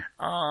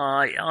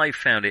I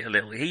found it a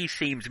little. He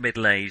seems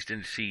middle-aged,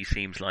 and she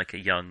seems like a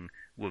young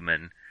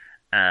woman.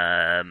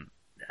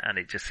 And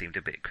it just seemed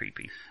a bit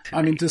creepy to me.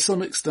 I mean, to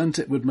some extent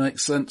it would make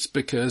sense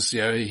because,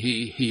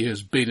 he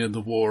has been in the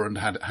war and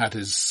had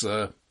his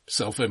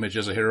self-image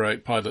as a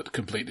heroic pilot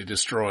completely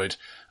destroyed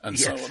and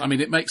so on. I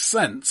mean, it makes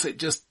sense. It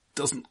just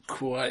doesn't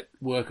quite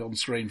work on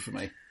screen for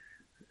me.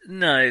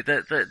 No,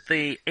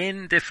 the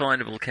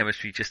indefinable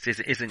chemistry just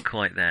isn't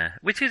quite there,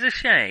 which is a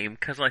shame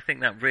because I think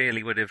that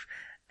really would have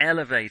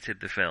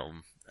elevated the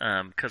film.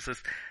 Because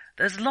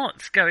there's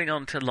lots going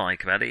on to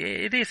like about it.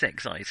 It is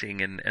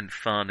exciting and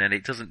fun, and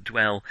it doesn't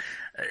dwell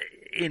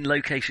in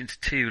locations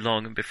too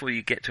long. And before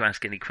you get to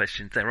ask any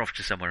questions, they're off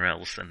to somewhere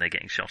else, and they're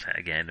getting shot at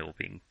again or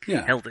being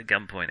held at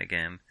gunpoint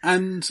again.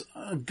 And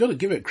I've got to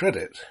give it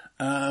credit.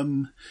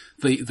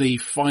 The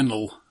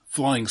final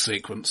flying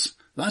sequence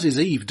that is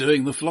Eve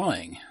doing the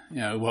flying,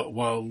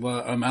 while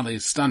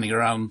O'Malley's standing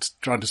around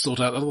trying to sort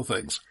out other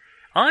things.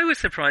 I was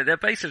surprised that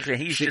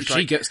basically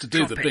she gets to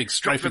do the big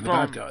strafing the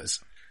bad guys.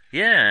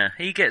 Yeah,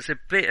 he gets a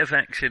bit of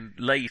action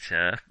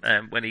later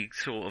when he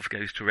sort of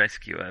goes to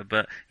rescue her,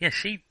 but yeah,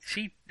 she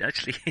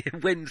actually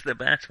wins the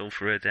battle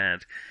for her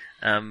dad.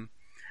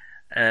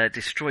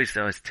 Destroys,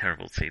 though, it's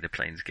terrible to see the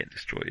planes get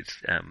destroyed.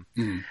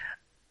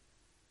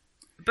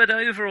 But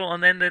overall,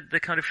 and then the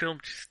kind of film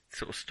just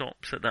sort of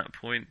stops at that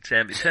point.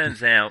 It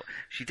turns out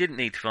she didn't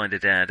need to find her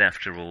dad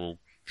after all.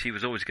 She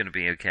was always going to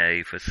be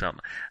okay for some.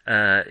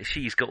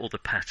 She's got all the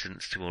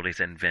patents to all his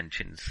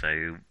inventions,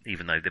 so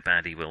even though the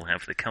baddie will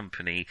have the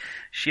company,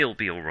 she'll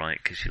be all right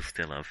because she'll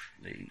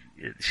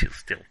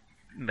still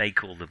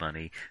make all the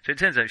money. So it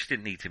turns out she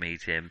didn't need to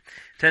meet him.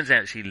 Turns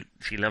out she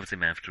loves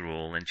him after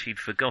all, and she'd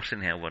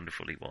forgotten how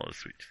wonderful he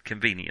was, which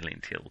conveniently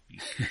until he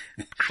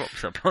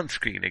crops up on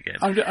screen again.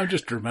 I'm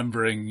just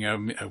remembering.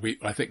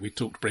 I think we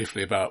talked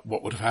briefly about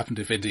what would have happened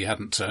if Indy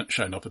hadn't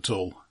shown up at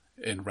all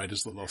in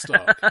Raiders of the Lost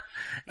Ark.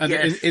 And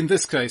yes. in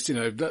this case,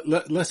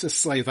 let us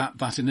say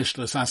that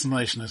initial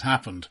assassination had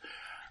happened.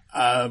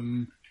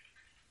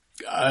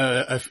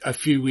 A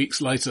few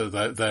weeks later,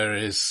 there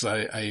is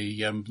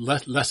a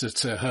letter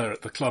to her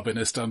at the club in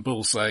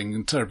Istanbul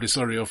saying, "Terribly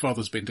sorry your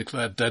father's been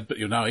declared dead, but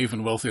you're now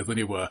even wealthier than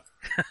you were."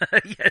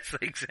 Yes,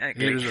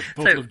 exactly. Here is a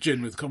bottle of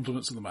gin with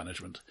compliments of the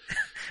management.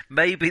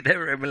 Maybe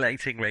they're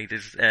emulating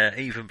Raiders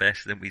even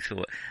better than we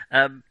thought.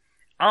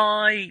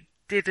 I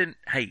didn't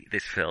hate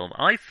this film.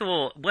 I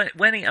thought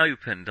when it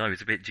opened, I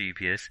was a bit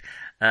dubious.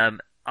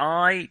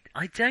 I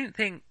don't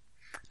think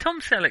Tom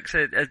Selleck's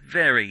a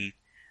very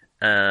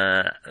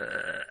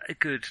a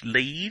good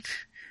lead,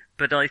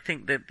 but I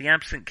think that the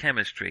absent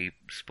chemistry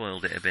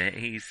spoiled it a bit.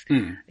 He's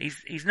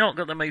not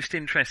got the most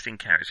interesting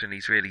character, and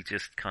he's really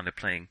just kind of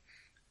playing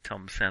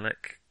Tom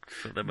Selleck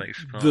for the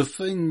most part. The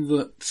thing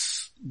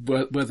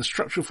where the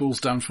structure falls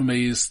down for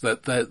me is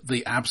that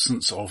the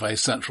absence of a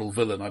central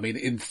villain. I mean,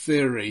 in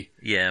theory,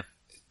 yeah,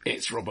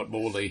 it's Robert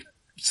Morley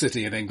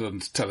sitting in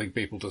England telling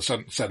people to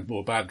send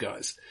more bad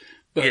guys.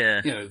 But,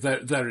 yeah.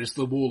 There is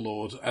the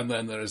warlord, and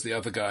then there is the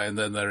other guy, and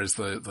then there is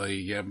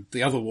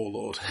the other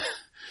warlord.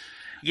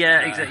 Yeah,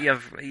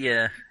 exactly.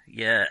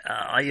 Yeah,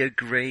 I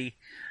agree.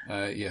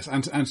 Yes,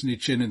 Anthony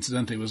Chin,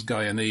 incidentally, was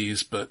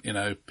Guyanese, but,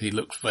 he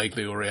looked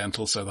vaguely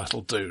Oriental, so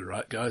that'll do,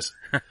 right, guys?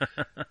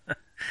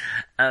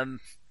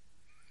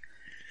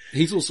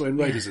 He's also in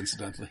Raiders,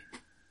 incidentally.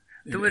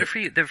 There were a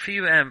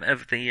few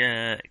of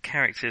the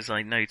characters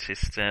I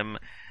noticed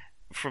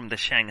from the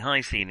Shanghai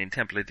scene in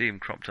Temple of Doom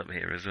cropped up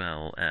here as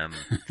well.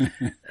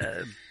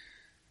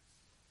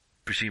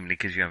 Presumably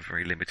because you have a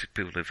very limited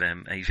pool of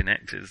Asian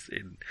actors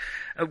in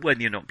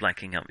when you're not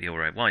blacking up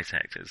your white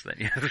actors, then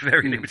you have a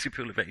very limited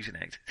pool of Asian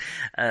actors.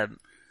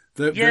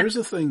 There is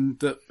a thing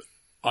that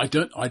I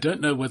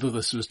don't know whether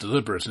this was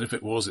deliberate, and if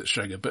it was, it's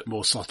showing a bit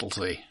more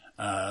subtlety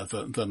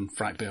than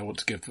frankly I want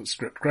to give the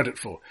script credit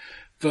for.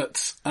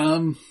 But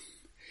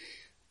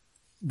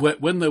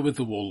when they're with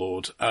the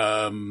warlord,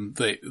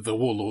 the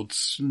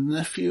warlord's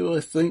nephew,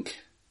 I think,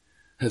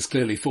 has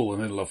clearly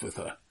fallen in love with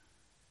her.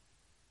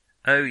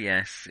 Oh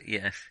yes.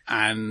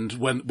 And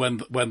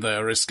when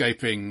they're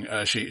escaping,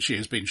 she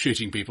has been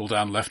shooting people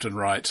down left and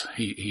right.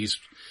 He's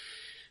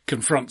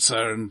confronts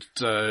her, and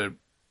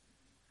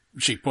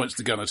she points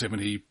the gun at him,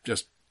 and he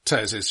just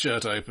tears his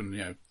shirt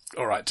open.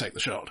 All right, take the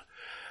shot,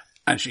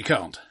 and she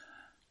can't.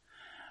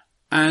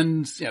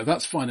 And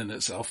that's fine in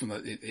itself, and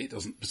that it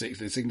doesn't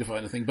particularly signify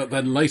anything. But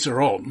then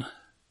later on,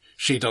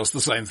 she does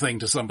the same thing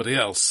to somebody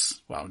else.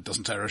 Well, it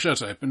doesn't tear her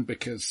shirt open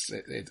because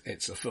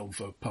it's a film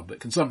for public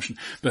consumption.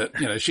 But,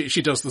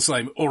 she does the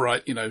same, all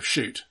right,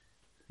 shoot.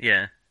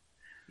 Yeah.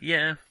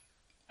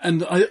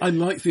 And I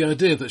like the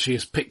idea that she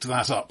has picked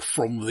that up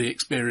from the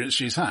experience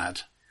she's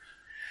had.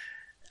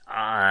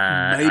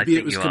 Maybe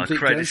it was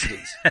complete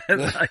coincidence.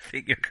 I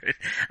think you're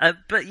correct.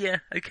 But yeah,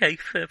 okay,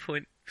 fair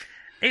point.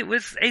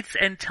 It's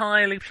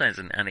entirely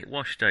pleasant, and it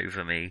washed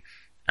over me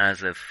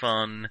as a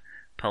fun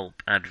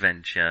pulp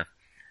adventure.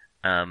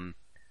 And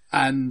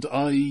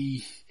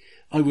I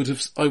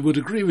would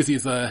agree with you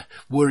there,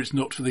 were it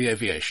not for the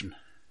aviation.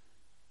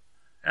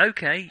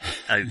 Okay.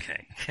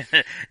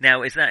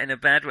 Now, is that in a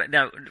bad way?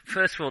 Now,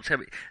 first of all, tell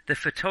me, the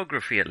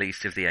photography, at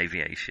least, of the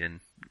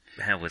aviation,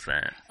 how was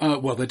that?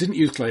 Well, they didn't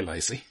use Clay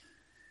Lacey.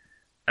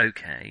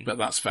 Okay. But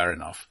that's fair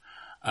enough.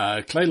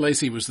 Clay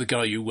Lacey was the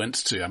guy you went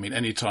to,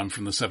 any time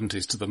from the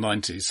 70s to the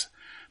 90s.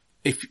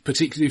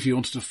 Particularly if you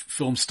wanted to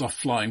film stuff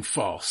flying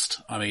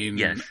fast.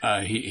 Yes.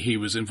 He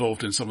was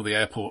involved in some of the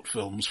airport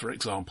films, for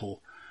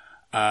example.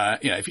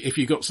 If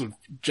you got sort of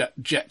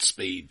jet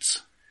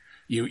speeds,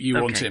 you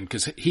want him,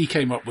 because he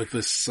came up with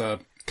this,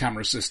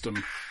 camera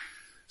system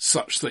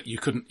such that you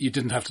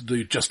didn't have to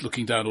do just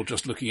looking down or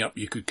just looking up.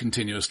 You could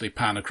continuously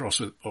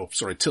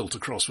tilt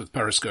across with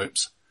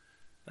periscopes.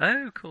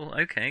 Oh, cool.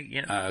 Okay,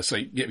 yeah. So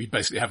you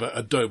basically have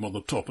a dome on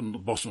the top and the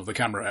bottom of the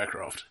camera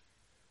aircraft.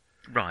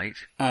 Right.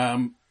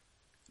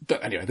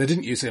 But anyway, they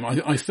didn't use him.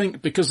 I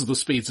think because of the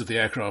speeds of the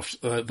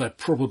aircraft, they're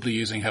probably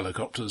using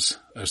helicopters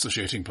as the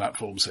shooting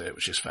platforms here,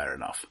 which is fair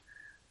enough.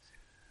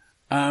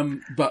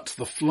 But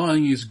the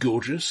flying is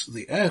gorgeous.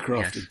 The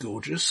aircraft is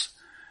gorgeous.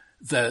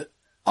 They're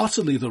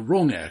utterly the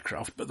wrong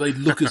aircraft, but they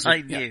look as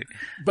if,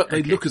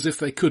 look as if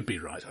they could be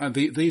right. And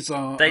these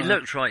are they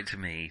looked right to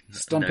me.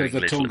 Stampe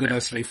Vertongen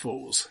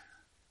SV4s.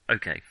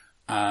 Okay.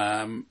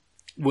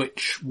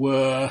 Which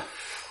were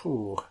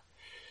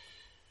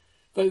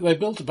they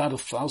built about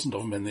 1,000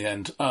 of them in the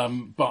end,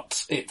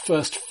 but it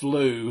first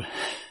flew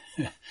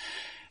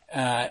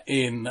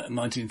in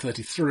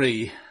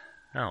 1933.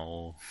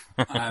 Oh.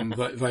 And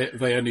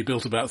they only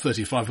built about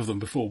 35 of them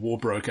before war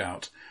broke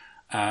out.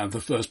 And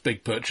the first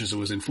big purchaser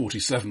was in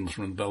 47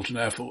 from the Belgian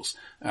Air Force.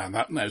 And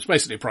that was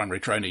basically a primary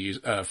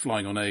trainer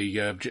flying on a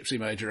Gypsy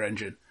Major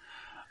engine.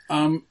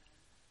 And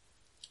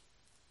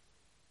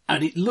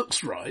it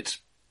looks right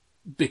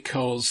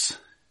because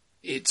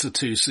it's a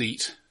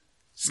 2-seat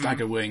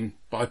stagger wing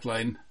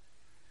biplane.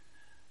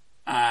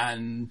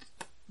 And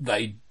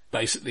they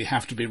basically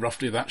have to be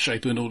roughly that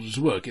shape in order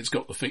to work. It's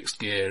got the fixed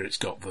gear, it's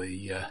got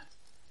the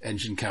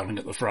engine cowling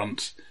at the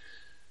front,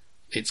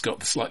 it's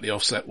got the slightly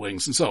offset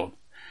wings and so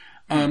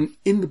on.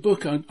 In the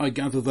book, I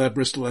gather they're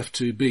Bristol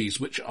F2Bs,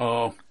 which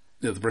are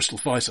the Bristol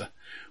Fighter,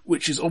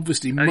 which is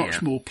obviously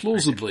much more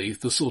plausibly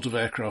the sort of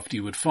aircraft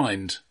you would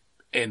find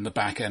in the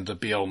back end of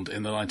Beyond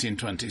in the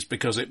 1920s,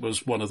 because it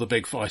was one of the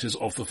big fighters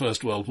of the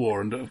First World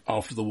War, and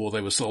after the war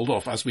they were sold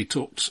off. As we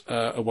talked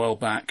a while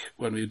back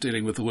when we were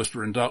dealing with The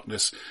Whisper in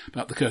Darkness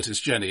about the Curtiss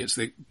Jenny, it's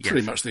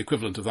pretty much the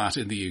equivalent of that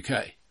in the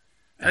UK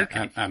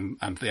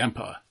and the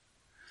Empire.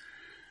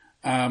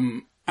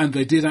 And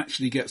they did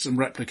actually get some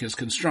replicas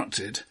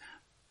constructed,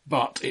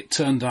 but it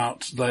turned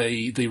out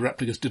the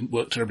replicas didn't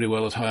work terribly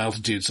well at high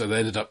altitude, so they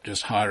ended up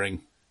just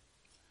hiring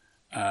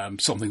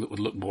something that would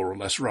look more or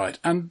less right.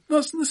 And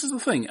this is the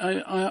thing.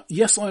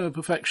 Yes, I'm a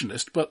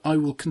perfectionist, but I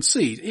will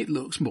concede it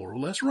looks more or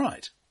less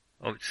right.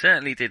 Oh, it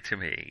certainly did to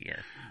me,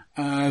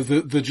 yeah.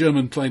 The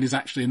German plane is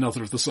actually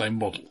another of the same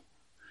model,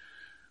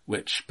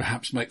 which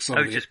perhaps makes some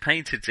just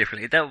painted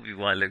differently. That would be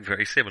why it looked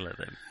very similar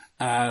then.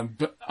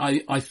 But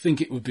I think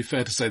it would be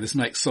fair to say this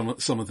makes some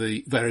of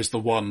there is the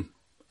one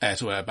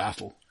air-to-air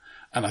battle.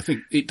 And I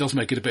think it does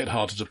make it a bit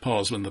harder to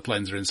pause when the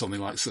planes are in something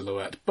like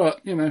silhouette.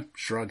 But,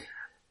 shrug.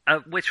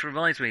 Which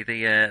reminds me,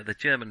 the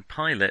German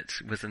pilot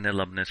was an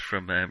alumnus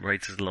from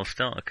Raiders of the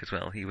Lost Ark as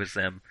well. He was,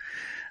 I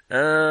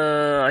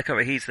can't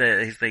remember, he's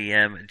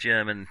the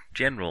German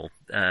general,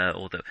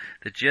 or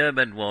the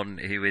German one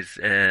who is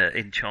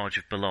in charge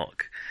of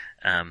Belloc,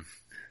 I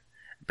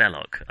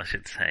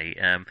should say.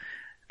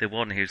 The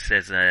one who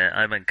says,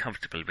 I'm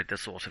uncomfortable with the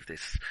sort of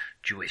this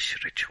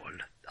Jewish ritual.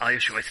 Are you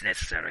sure it's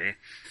necessary?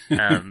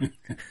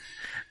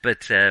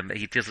 But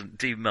he doesn't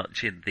do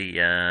much in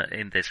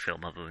this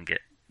film other than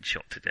get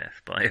shot to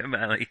death by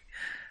O'Malley.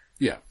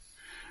 Yeah.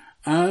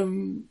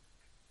 All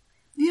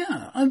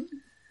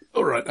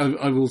right.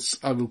 I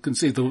will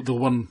concede the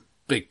one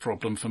big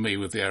problem for me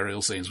with the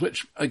aerial scenes,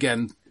 which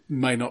again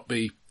may not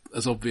be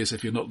as obvious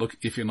if you're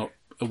not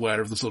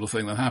aware of the sort of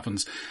thing that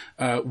happens.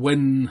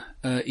 When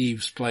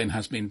Eve's plane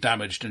has been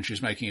damaged and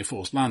she's making a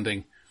forced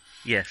landing.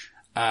 Yes.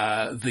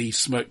 The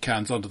smoke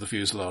cans under the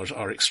fuselage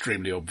are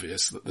extremely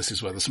obvious that this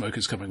is where the smoke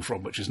is coming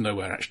from, which is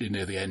nowhere actually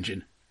near the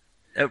engine.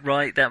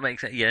 Right, that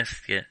makes sense.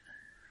 Yes, yeah.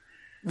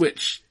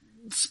 Which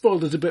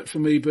spoiled it a bit for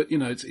me, but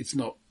it's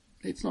not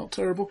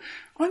terrible.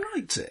 I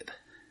liked it.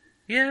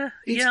 Yeah,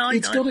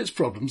 it's got its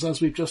problems,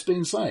 as we've just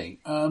been saying.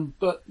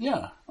 But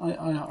yeah,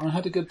 I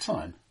had a good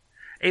time.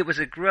 It was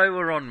a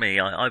grower on me.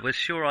 I was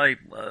sure I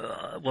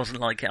wasn't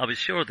like it. I was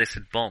sure this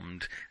had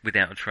bombed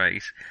without a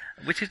trace,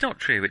 which is not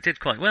true. It did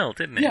quite well,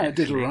 didn't it? Yeah, it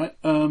did all right.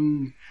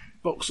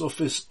 Box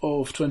office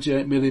of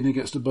 28 million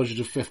against a budget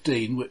of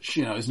 15, which,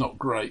 is not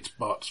great,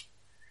 but...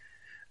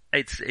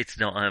 It's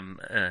not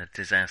a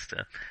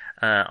disaster.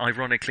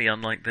 Ironically,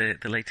 unlike the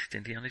latest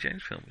Indiana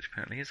Jones film, which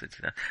apparently is a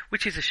disaster.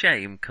 Which is a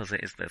shame, because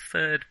it is the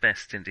third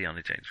best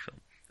Indiana Jones film.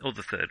 Or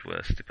the third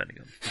worst, depending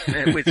on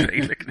which way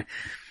you look at it.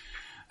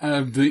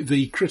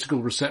 The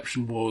critical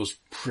reception was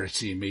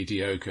pretty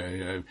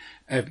mediocre.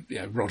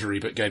 Roger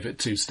Ebert gave it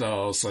 2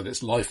 stars, so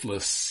it's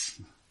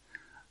lifeless.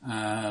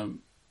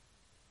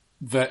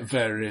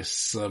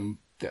 Various,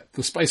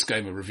 the Space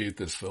Gamer reviewed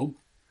this film.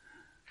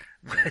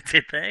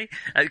 Did they?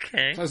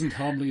 Okay. Pleasant,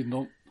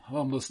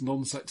 harmless,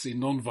 non-sexy,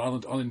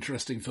 non-violent,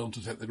 uninteresting film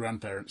to take the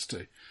grandparents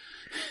to.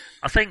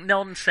 I think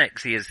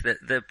non-sexy is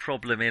the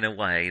problem in a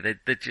way. The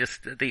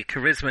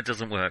charisma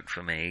doesn't work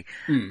for me,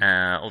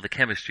 or the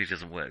chemistry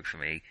doesn't work for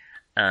me.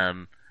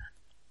 And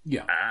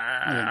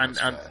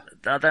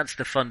that's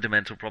the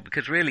fundamental problem,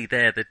 because really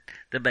they're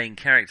the main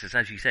characters.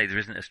 As you say, there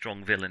isn't a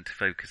strong villain to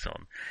focus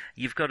on.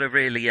 You've got to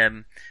really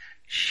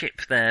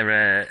ship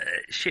their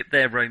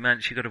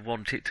romance. You've got to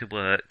want it to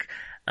work,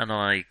 and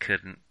I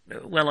couldn't.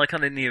 Well, I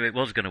kind of knew it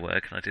was going to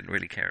work, and I didn't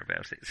really care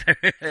about it. So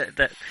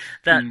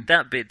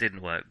that bit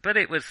didn't work. But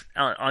it was.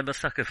 I'm a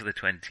sucker for the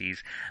 20s.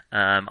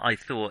 I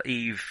thought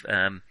Eve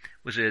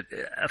was a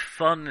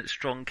fun,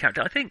 strong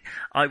character. I think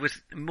I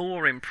was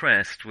more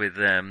impressed with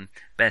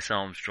Bess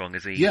Armstrong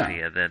as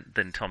Evie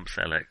than Tom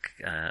Selleck,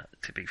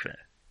 to be fair.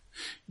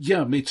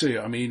 Yeah, me too.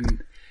 I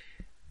mean,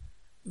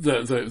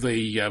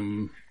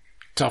 the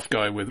tough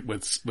guy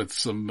with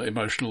some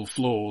emotional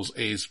flaws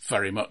is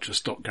very much a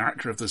stock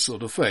character of this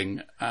sort of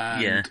thing.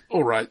 And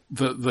all right,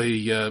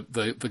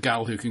 the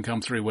gal who can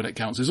come through when it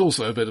counts is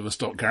also a bit of a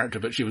stock character,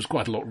 but she was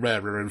quite a lot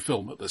rarer in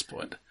film at this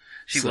point.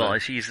 She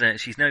was.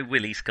 She's no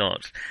Willie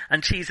Scott,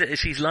 and she's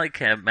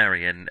like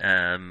Marion.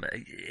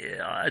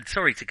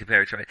 Sorry to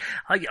compare it to Raiders.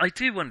 I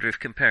do wonder if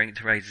comparing it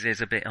to Raiders is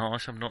a bit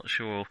harsh. I'm not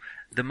sure.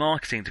 The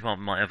marketing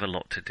department might have a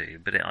lot to do,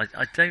 but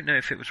I don't know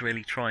if it was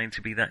really trying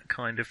to be that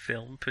kind of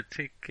film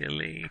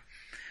particularly.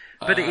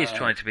 But it is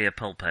trying to be a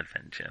pulp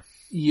adventure.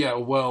 Yeah,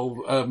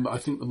 well, I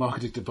think the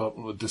marketing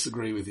department would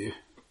disagree with you.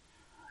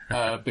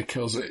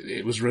 Because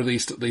it was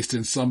released, at least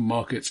in some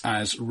markets,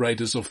 as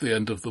Raiders of the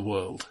End of the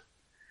World.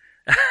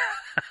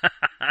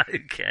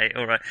 Okay,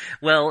 all right.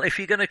 Well, if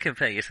you're going to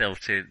compare yourself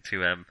to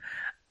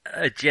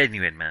a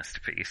genuine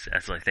masterpiece,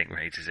 as I think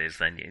Raiders is,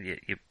 then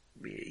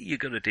you're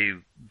going to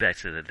do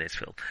better than this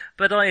film.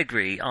 But I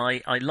agree.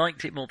 I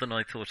liked it more than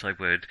I thought I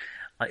would.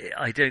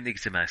 I don't think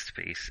it's a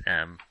masterpiece,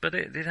 but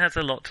it has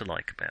a lot to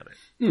like about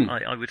it.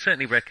 I would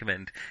certainly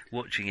recommend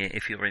watching it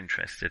if you're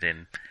interested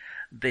in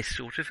this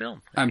sort of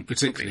film. And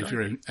particularly if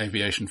you're an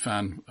aviation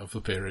fan of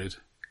the period.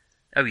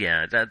 Oh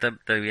yeah,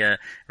 the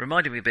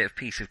reminded me a bit of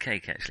Piece of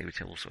Cake actually, which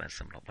also has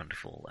some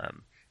wonderful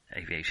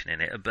aviation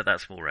in it, but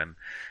that's more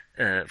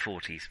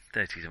 30s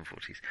and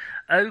 40s.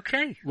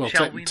 Okay, well,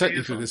 shall we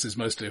technically this is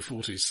mostly a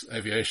 40s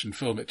aviation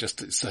film.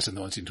 It's set in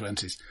the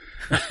 1920s.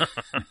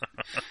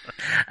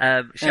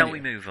 Shall we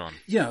move on?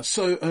 Yeah.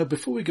 So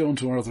before we go on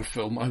to our other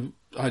film,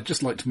 I'd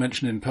just like to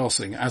mention in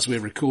passing, as we're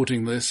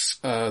recording this,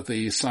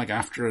 the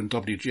SAG-AFTRA and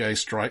WGA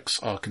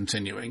strikes are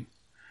continuing.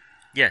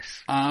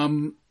 Yes.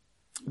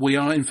 We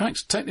are, in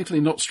fact, technically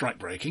not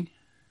strike-breaking,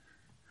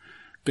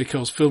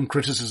 because film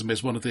criticism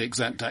is one of the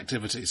exempt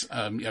activities.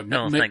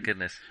 Thank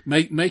goodness.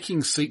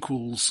 Making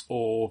sequels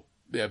or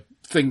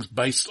things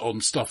based on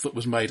stuff that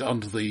was made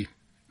under the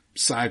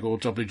SAG or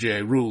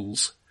WGA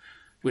rules,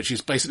 which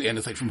is basically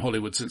anything from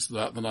Hollywood since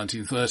about the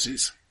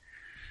 1930s,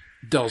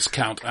 does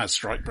count as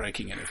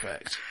strike-breaking in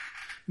effect.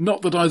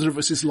 Not that either of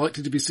us is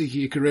likely to be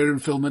seeking a career in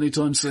film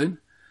anytime soon,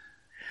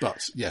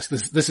 but yes,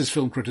 this is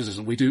film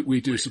criticism. We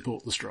do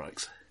support the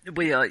strikes.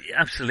 We are,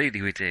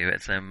 absolutely we do.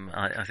 It's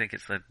I think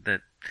it's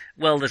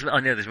well, I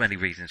know there's many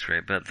reasons for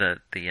it, but the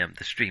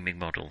streaming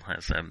model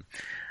has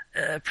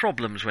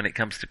problems when it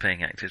comes to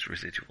paying actors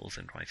residuals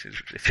and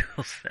writers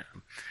residuals.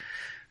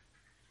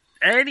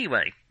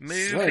 Anyway,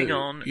 moving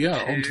on.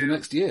 Yeah, on to the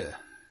next year.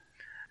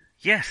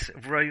 Yes,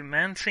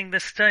 Romancing the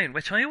Stone,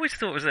 which I always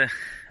thought was a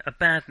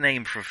bad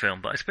name for a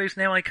film, but I suppose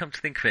now I come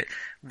to think of it,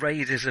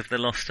 Raiders of the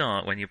Lost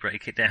Ark, when you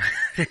break it down,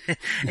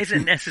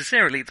 isn't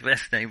necessarily the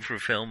best name for a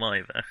film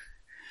either.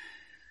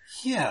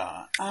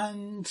 Yeah,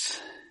 and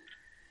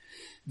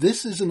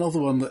this is another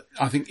one that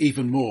I think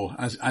even more,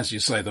 as you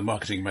say, the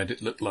marketing made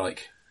it look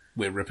like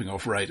we're ripping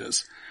off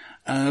Raiders.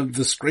 The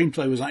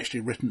screenplay was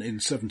actually written in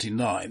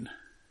 1979.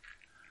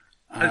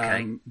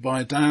 Okay.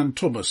 By Dan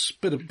Thomas.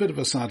 Bit of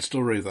a sad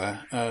story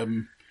there.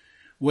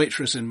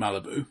 Waitress in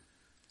Malibu,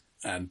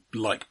 and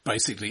like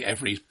basically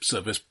every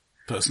service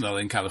personnel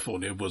in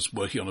California was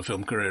working on a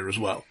film career as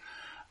well.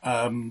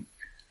 And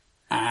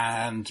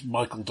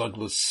Michael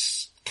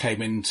Douglas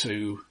came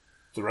into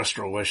the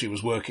restaurant where she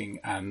was working,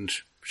 and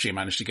she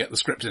managed to get the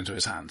script into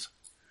his hands.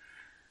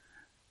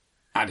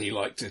 And he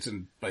liked it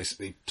and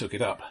basically took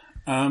it up.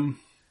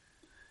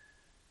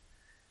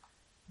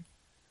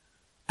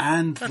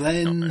 And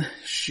then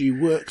she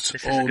worked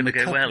This on... isn't going to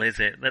go well, is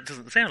it? That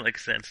doesn't sound like a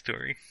sad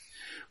story.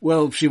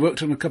 Well, she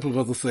worked on a couple of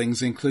other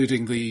things,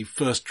 including the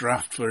first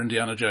draft for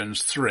Indiana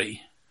Jones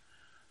 3,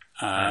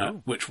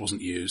 which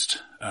wasn't used.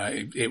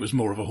 It was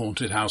more of a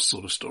haunted house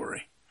sort of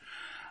story.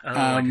 Oh,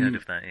 I've heard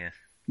of that, yes.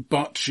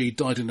 But she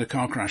died in a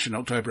car crash in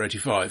October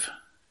 85.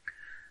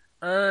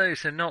 Oh,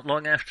 so not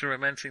long after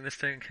Romancing the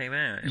Stone came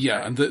out.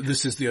 Yeah, and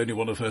this is the only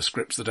one of her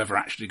scripts that ever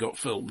actually got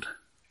filmed.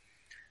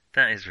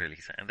 That is really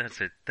sad.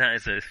 That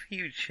is a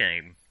huge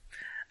shame.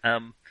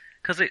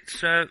 'Cause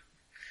it's,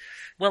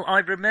 well, I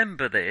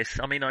remember this.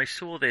 I mean, I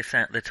saw this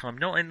at the time,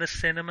 not in the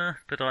cinema,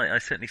 but I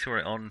certainly saw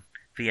it on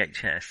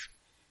VHS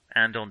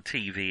and on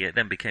TV. It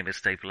then became a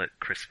staple at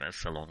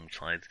Christmas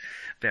alongside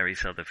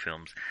various other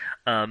films.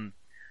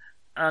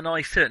 And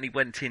I certainly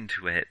went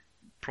into it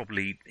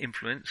probably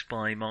influenced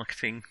by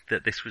marketing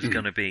that this was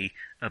going to be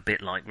a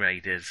bit like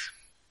Raiders.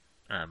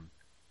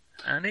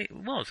 And it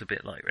was a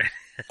bit like Raiders.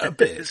 A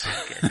bit.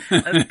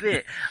 A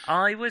bit.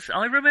 I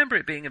remember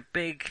it being a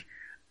big,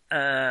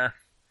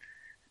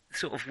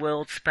 sort of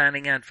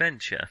world-spanning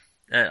adventure.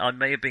 I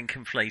may have been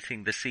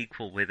conflating the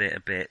sequel with it a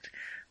bit,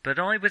 but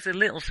I was a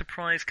little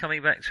surprised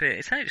coming back to it.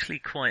 It's actually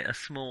quite a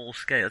small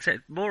scale. It's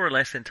more or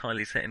less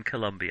entirely set in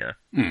Colombia.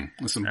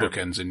 There's some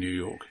bookends in New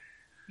York.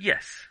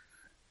 Yes.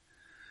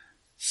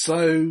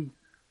 So,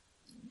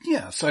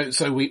 yeah,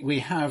 so we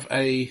have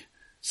a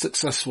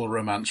successful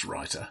romance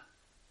writer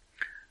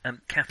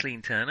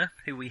Kathleen Turner,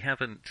 who we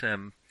haven't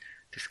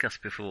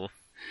discussed before.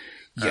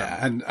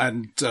 Yeah,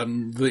 and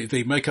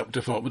the makeup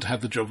department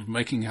had the job of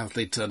making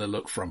Kathleen Turner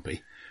look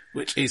frumpy,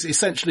 which is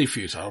essentially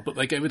futile, but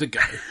they gave it a go.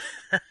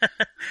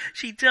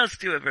 She does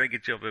do a very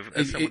good job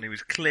of someone who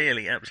is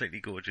clearly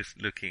absolutely gorgeous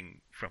looking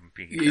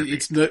frumpy.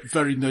 It's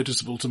very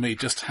noticeable to me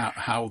just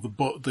how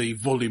the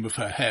volume of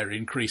her hair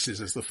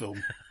increases as the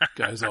film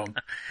goes on.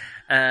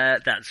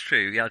 That's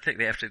true. Yeah, I think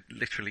they have to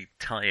literally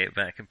tie it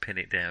back and pin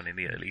it down in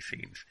the early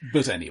scenes.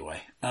 But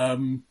anyway,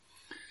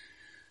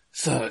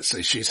 so let's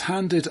see. She's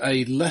handed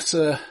a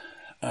letter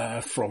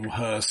from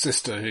her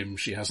sister, whom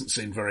she hasn't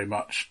seen very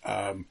much.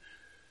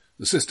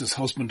 The sister's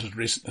husband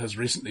has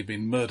recently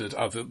been murdered.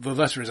 The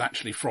letter is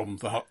actually from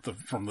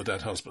the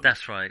dead husband.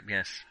 That's right.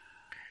 Yes.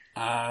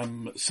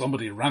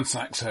 Somebody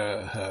ransacks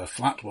her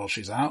flat while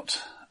she's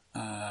out.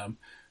 Her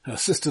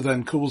sister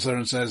then calls her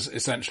and says,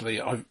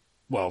 essentially,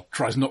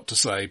 tries not to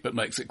say, but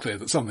makes it clear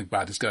that something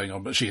bad is going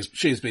on. But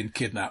she has been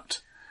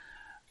kidnapped,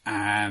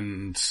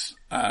 and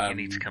you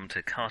need to come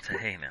to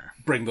Cartagena.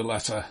 Bring the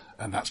letter,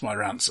 and that's my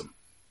ransom.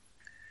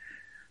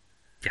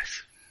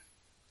 Yes.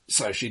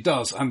 So she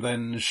does, and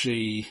then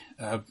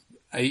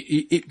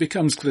it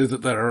becomes clear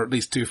that there are at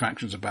least two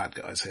factions of bad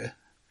guys here.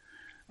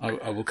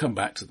 I will come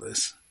back to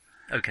this.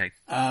 Okay.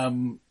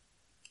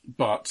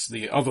 But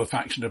the other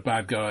faction of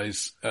bad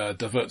guys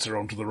diverts her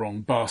onto the wrong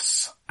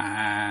bus,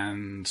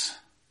 and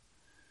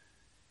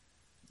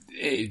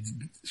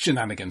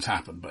shenanigans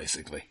happen,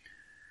 basically.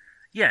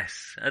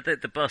 Yes,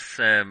 the bus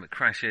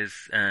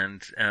crashes,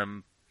 and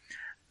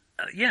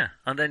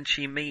and then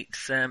she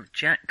meets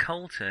Jack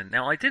Colton.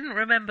 Now, I didn't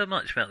remember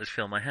much about this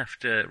film, I have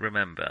to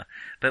remember,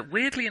 but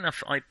weirdly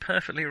enough, I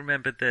perfectly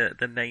remembered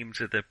the names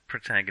of the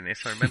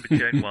protagonists. I remember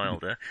Joan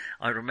Wilder,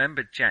 I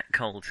remembered Jack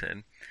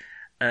Colton,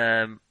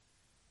 and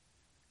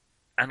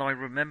I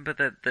remember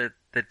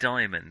the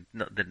diamond,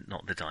 not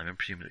the diamond,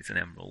 presumably it's an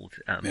emerald.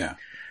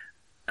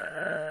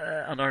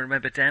 And I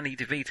remember Danny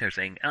DeVito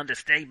saying,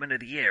 "Understatement of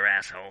the year,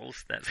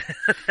 assholes." That's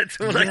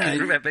all I can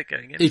remember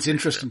going in. It's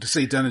interesting to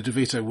see Danny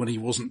DeVito when he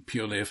wasn't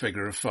purely a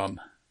figure of fun.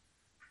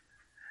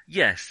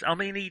 Yes, I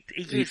mean he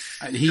is.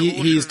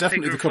 He's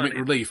definitely the comic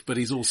relief, but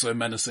he's also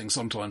menacing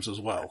sometimes as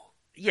well.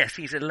 Yes,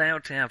 he's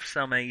allowed to have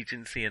some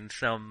agency and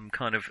some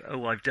kind of,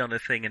 I've done a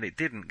thing and it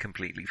didn't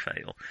completely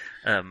fail.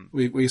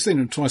 We've seen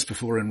him twice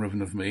before in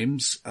Ribbon of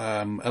Memes,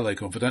 LA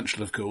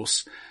Confidential, of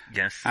course.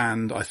 Yes.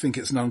 And I think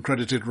it's an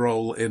uncredited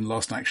role in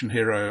Last Action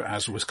Hero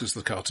as Whiskers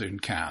the Cartoon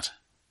Cat.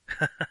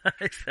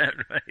 Is that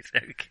right?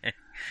 Okay.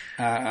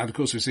 And of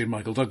course we've seen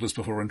Michael Douglas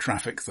before in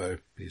Traffic, though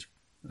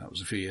that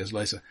was a few years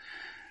later.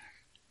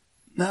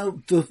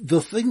 Now,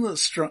 the thing that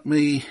struck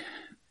me,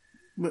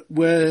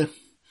 where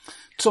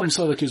Tom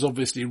Selleck is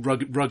obviously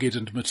rugged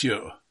and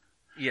mature.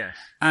 Yes.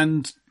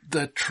 And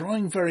they're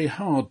trying very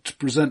hard to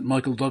present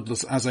Michael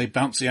Douglas as a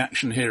bouncy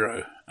action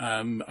hero.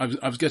 I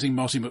was getting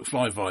Marty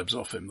McFly vibes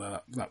off him.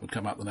 That would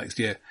come out the next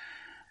year.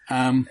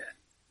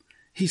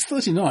 He's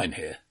 39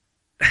 here.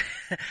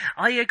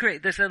 I agree.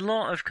 There's a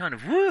lot of kind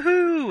of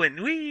woohoo and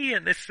wee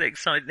and this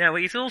excitement. Now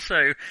he's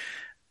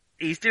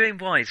doing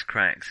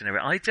wisecracks and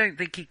everything. I don't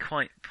think he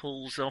quite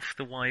pulls off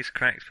the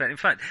wisecracks, but in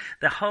fact,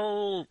 the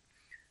whole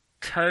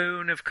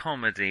tone of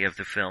comedy of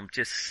the film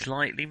just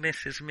slightly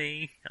misses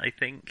me, I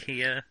think,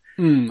 here.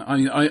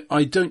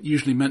 I don't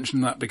usually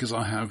mention that because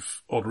I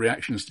have odd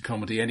reactions to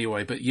comedy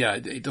anyway, but yeah,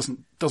 it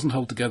doesn't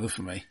hold together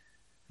for me.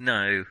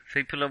 No,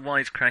 people are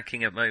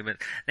wisecracking at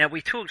moments. Now,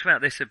 we talked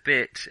about this a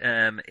bit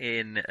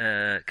in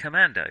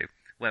Commando,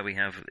 where we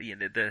have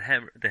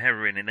the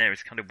heroine in there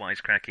is kind of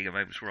wisecracking at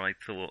moments where I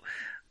thought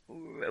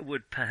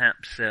would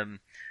perhaps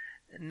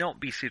not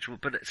be suitable,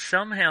 but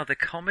somehow the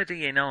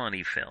comedy in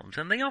Arnie films,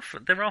 and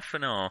there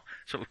often are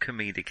sort of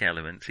comedic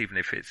elements, even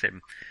if it's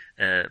him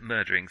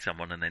murdering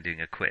someone and then doing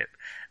a quip.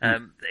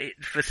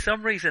 For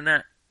some reason,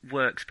 that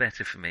works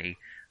better for me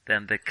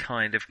than the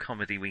kind of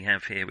comedy we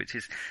have here, which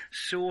is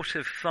sort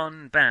of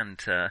fun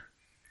banter,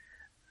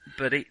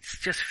 but it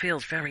just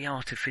feels very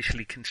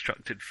artificially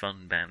constructed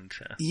fun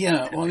banter.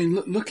 Yeah, well, I mean,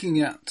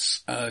 looking at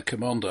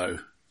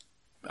Commando,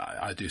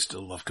 I do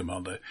still love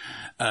Commando.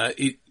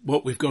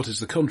 What we've got is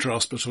the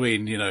contrast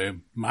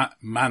between,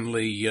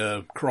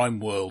 manly crime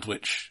world,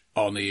 which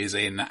Arnie is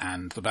in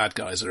and the bad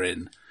guys are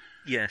in.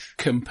 Yes.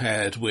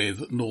 Compared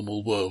with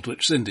normal world,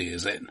 which Cindy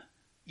is in.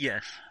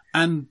 Yes.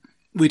 And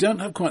we don't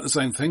have quite the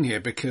same thing here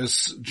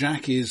because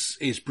Jack is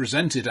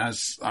presented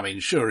as, I mean,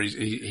 sure,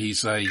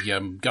 he's a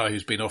guy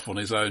who's been off on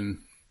his own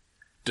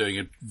doing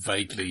a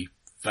vaguely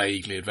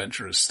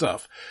adventurous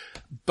stuff,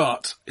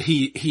 but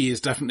he is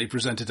definitely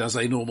presented as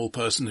a normal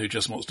person who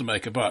just wants to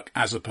make a buck,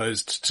 as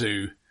opposed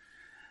to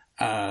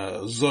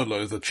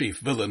Zolo, the chief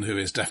villain, who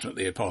is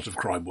definitely a part of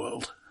crime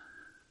world.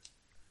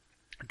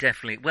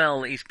 Definitely.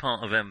 Well, he's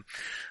part of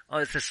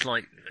it's a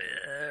slight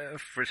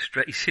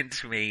frustration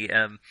to me.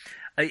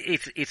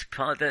 It's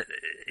part that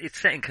it's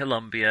set in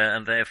Colombia,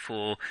 and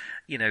therefore,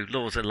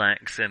 laws are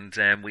lax, and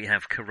we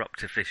have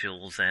corrupt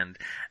officials, and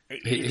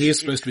he is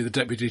supposed to be the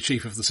deputy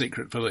chief of the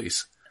secret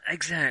police.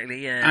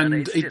 Exactly, yeah.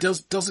 And it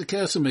does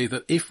occur to me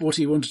that if what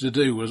he wanted to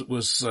do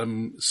was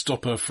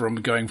stop her from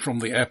going from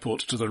the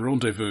airport to the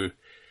rendezvous,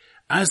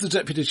 as the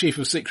Deputy Chief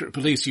of Secret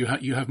Police, you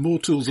have more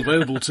tools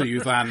available to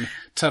you than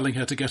telling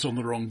her to get on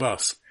the wrong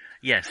bus.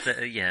 Yes,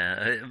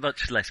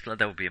 much less. That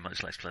would be a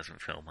much less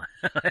pleasant film.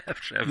 I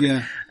have to admit.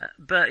 Yeah,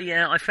 but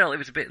yeah, I felt it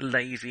was a bit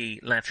lazy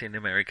Latin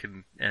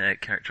American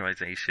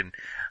characterization.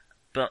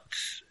 But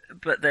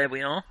there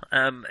we are.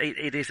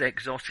 It is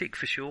exotic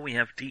for sure. We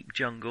have deep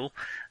jungle.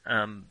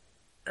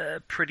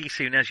 Pretty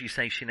soon, as you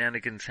say,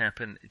 shenanigans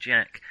happen.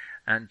 Jack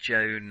and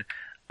Joan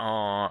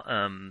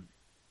are.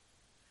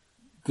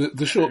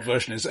 The short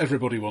version is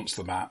everybody wants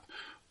the map,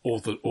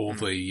 or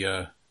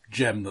the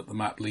gem that the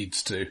map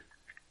leads to.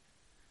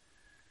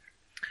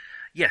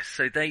 Yes,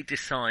 so they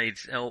decide,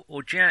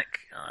 or Jack,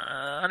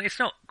 and it's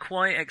not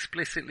quite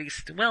explicitly,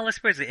 well, I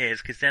suppose it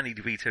is, because Danny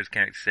DeVito's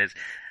character says,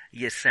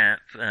 "Yes, sap,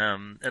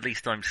 at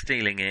least I'm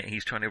stealing it."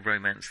 He's trying to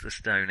romance the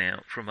stone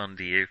out from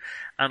under you.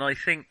 And I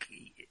think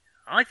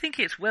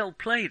it's well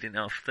played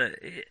enough that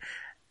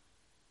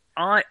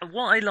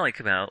what I like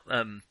about,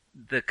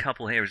 the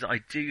couple here is I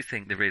do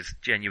think there is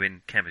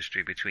genuine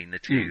chemistry between the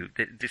two.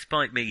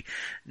 Despite me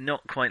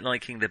not quite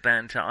liking the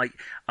banter,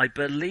 I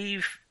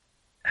believe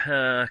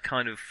her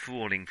kind of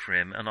falling for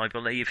him, and I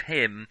believe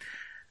him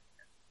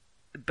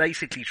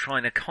basically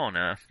trying to con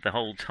her the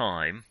whole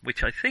time,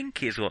 which I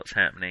think is what's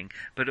happening,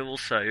 but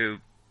also,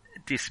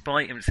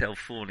 despite himself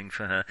falling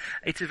for her,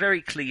 it's a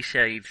very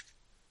cliched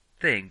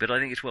thing, but I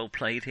think it's well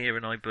played here,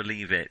 and I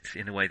believe it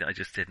in a way that I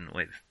just didn't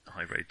with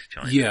High Road to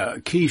China. Yeah,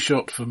 key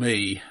shot for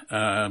me,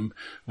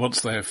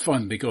 once they have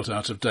finally got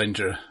out of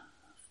danger,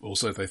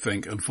 also they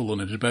think, and fallen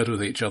into bed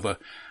with each other,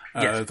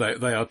 Yes.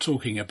 they are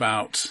talking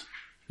about,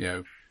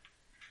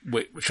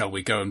 shall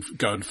we go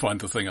and find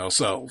the thing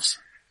ourselves?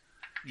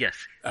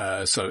 Yes.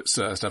 So it's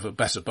to have a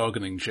better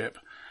bargaining chip.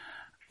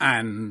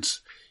 And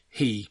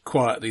he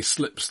quietly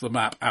slips the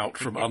map out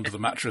from under the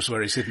mattress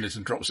where he's hidden it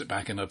and drops it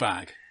back in her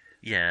bag.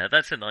 Yeah,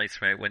 that's a nice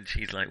way when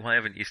she's like, "Why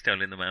haven't you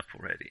stolen the map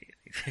already?"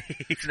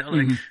 He's not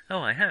like,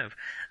 "Oh, I have."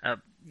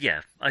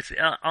 Yeah,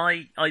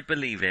 I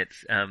believe it.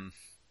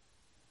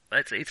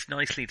 It's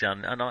nicely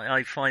done, and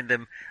I find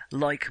them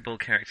likable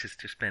characters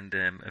to spend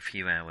a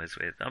few hours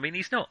with. I mean,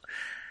 he's not.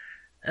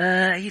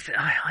 I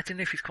don't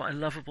know if he's quite a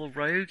lovable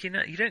rogue.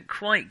 You don't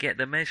quite get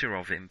the measure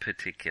of him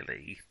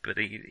particularly, but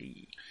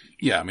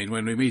Yeah, I mean,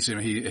 when we meet him,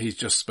 he's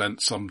just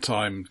spent some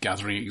time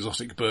gathering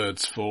exotic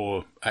birds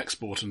for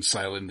export and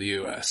sale in the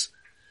US.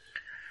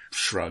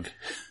 Shrug.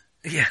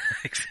 Yeah,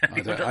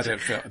 exactly. I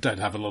don't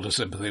have a lot of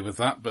sympathy with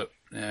that, but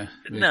yeah,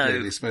 we're No.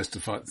 clearly supposed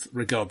to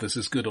regard this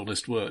as good,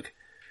 honest work.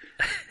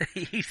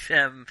 He's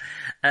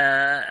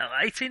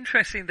it's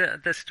interesting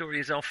that the story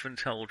is often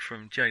told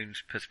from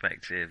Joan's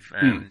perspective,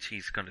 and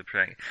she's kind of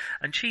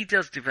and she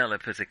does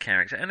develop as a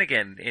character, and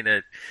again in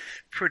a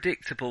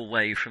predictable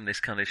way from this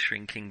kind of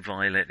shrinking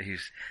Violet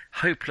who's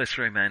hopeless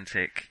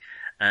romantic,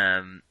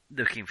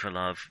 looking for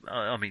love.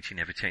 I mean, she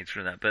never changed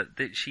from that, but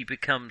that she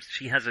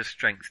has a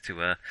strength to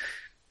her,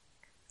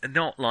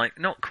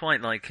 not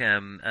quite like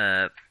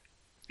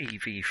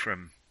Evie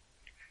from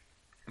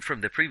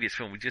the previous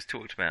film we just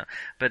talked about,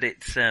 but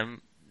it's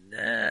it's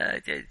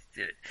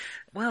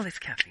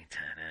Kathleen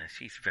Turner.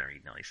 She's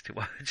very nice to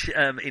watch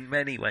in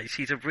many ways.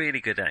 She's a really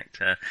good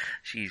actor.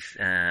 She's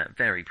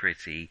very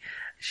pretty.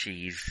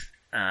 She's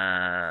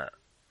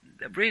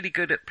really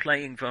good at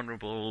playing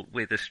vulnerable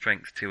with a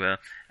strength to her,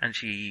 and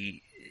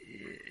she's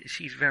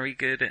very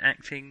good at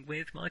acting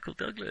with Michael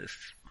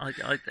Douglas.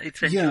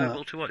 It's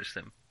enjoyable to watch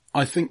them.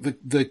 I think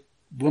the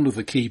one of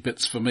the key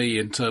bits for me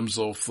in terms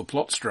of the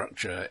plot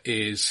structure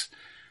is,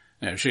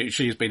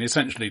 she's been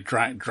essentially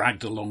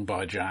dragged along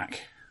by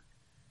Jack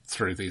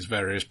through these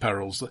various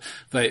perils.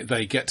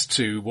 They get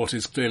to what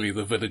is clearly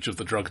the village of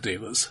the drug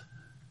dealers.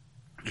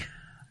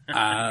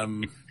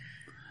 And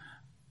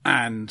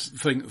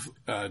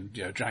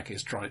Jack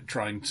is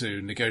trying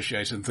to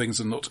negotiate and things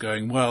are not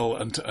going well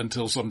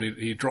until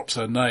he drops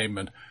her name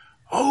and,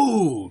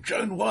 "Oh,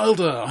 Joan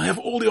Wilder, I have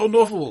all your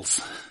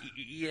novels."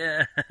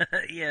 Yeah,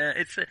 yeah,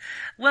 it's a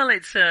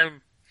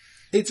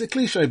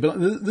cliche, but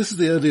this is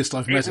the earliest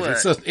I've met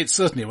it. It's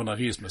certainly one I've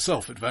used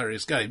myself at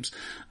various games.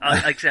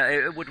 Exactly,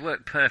 it would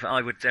work perfect.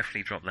 I would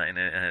definitely drop that in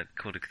a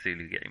Call of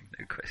Cthulhu game,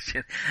 no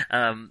question.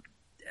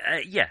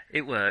 Yeah,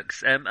 it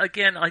works.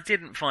 Again, I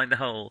didn't find the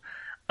whole,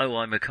 "Oh,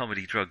 I'm a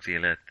comedy drug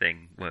dealer"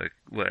 thing work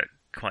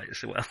quite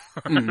so well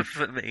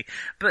for me.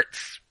 But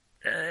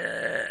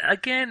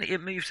again, it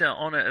moves out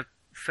on a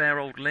fair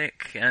old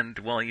lick, and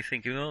while you're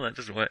thinking, "Oh, that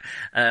doesn't work,"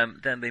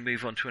 then they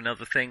move on to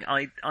another thing.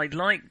 I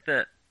like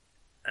that.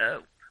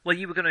 Well,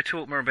 you were going to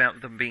talk more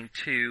about them being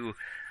two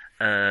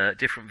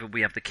different, but we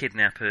have the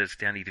kidnappers,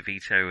 Danny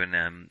DeVito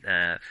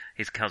and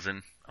his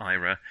cousin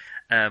Ira,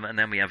 and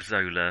then we have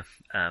Zola,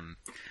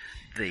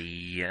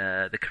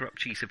 the corrupt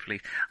chief of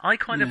police. I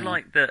kind of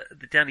like the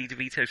Danny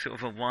DeVito sort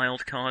of a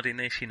wild card in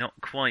this. You're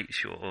not quite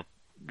sure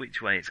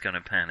which way it's going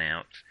to pan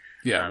out.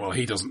 Yeah, well,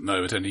 he doesn't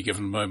know at any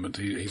given moment.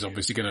 He's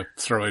obviously going to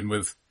throw in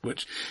with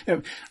which.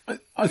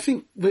 I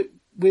think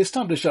we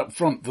established up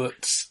front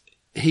that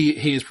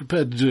he is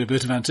prepared to do a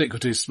bit of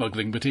antiquities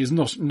smuggling, but he's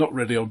not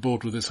really on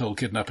board with this whole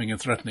kidnapping and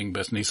threatening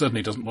bit, and he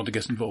certainly doesn't want to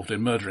get involved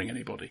in murdering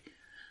anybody.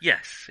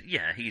 Yes,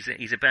 yeah, he's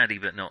a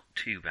baddie, but not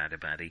too bad a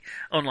baddie.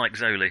 Unlike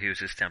Zola,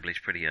 who's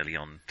established pretty early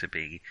on to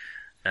be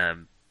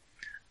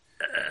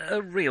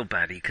a real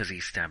baddie because he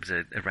stabs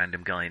a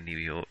random guy in New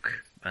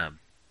York.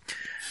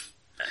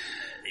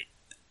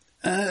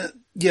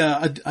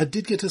 Yeah, I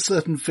did get a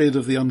certain feel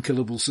of the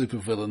unkillable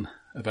supervillain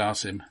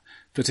about him,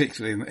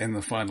 particularly in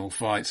the final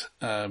fight.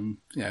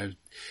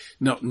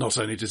 Not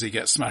only does he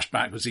get smashed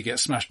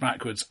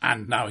backwards,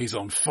 and now he's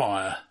on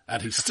fire,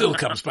 and he still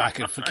comes back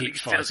and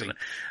keeps fighting.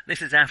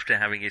 This is after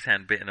having his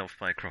hand bitten off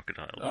by a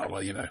crocodile. Oh,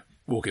 well,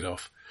 walk it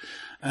off.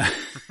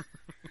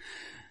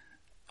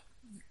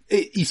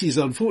 It is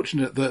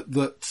unfortunate that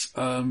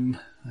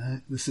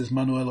this is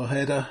Manuel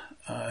Ojeda,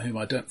 whom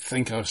I don't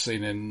think I've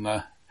seen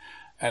in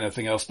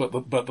anything else,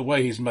 but the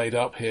way he's made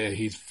up here,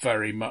 he's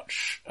very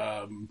much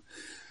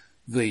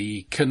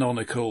the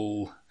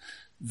canonical,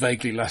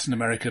 vaguely Latin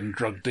American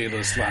drug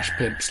dealer /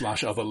 pimp /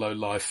 other low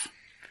life.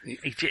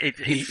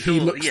 He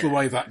looks the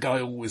way that guy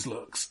always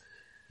looks.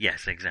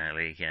 Yes,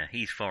 exactly. Yeah,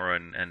 he's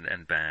foreign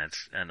and bad,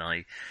 and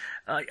I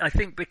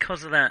think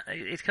because of that,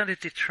 it kind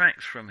of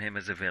detracts from him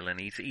as a villain.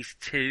 He's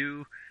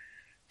too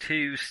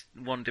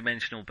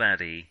one-dimensional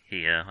baddie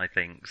here, I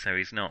think. So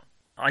he's not.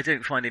 I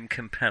don't find him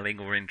compelling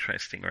or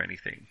interesting or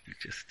anything.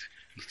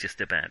 He's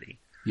just a baddie.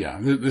 Yeah,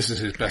 this is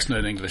his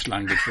best-known English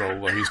language role,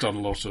 where he's done a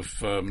lot of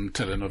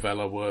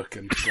telenovela work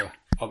and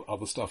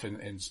other stuff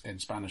in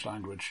Spanish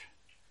language.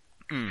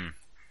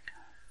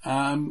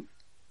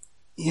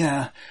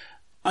 Yeah.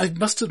 I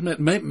must admit,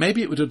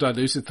 maybe it would have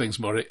diluted things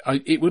more.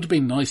 It would have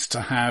been nice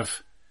to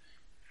have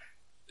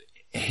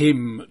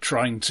him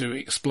trying to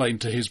explain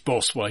to his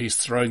boss why he's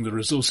throwing the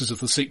resources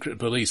of the secret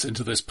police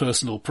into this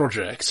personal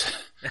project.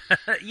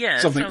 Yeah,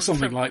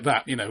 something like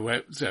that.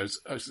 Where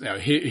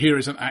here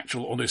is an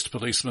actual honest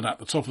policeman at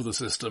the top of the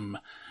system,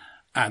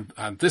 and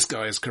this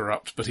guy is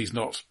corrupt, but he's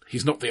not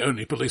the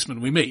only policeman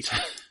we meet.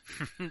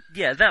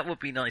 Yeah, that would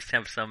be nice to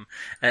have some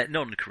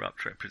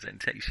non-corrupt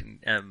representation.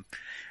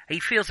 He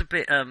feels a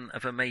bit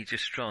of a Major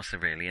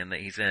Strasser, really, in that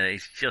he's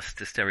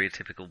just a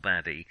stereotypical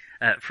baddie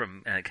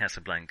from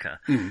Casablanca.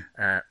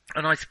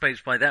 And I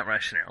suppose by that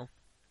rationale,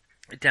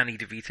 Danny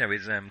DeVito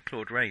is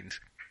Claude Rains.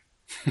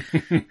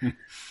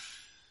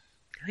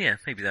 Yeah,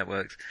 maybe that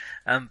works.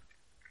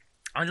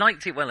 I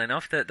liked it well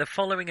enough that the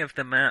following of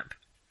the map,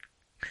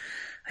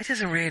 it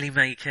doesn't really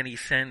make any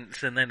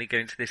sense, and then they go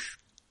into this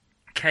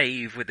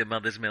cave with the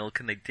mother's milk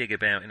and they dig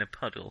about in a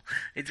puddle.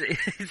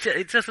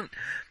 It doesn't.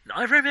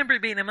 I remember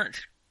it being a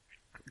much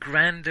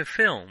grander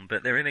film,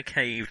 but they're in a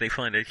cave, they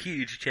find a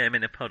huge gem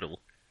in a puddle.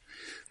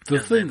 The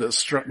thing that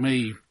struck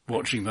me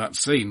watching that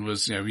scene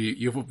was,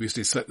 you've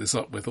obviously set this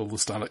up with all the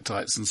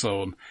stalactites and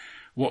so on.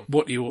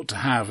 What you ought to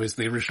have is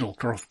the original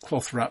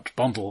cloth-wrapped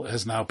bundle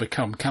has now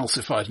become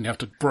calcified and you have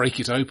to break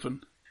it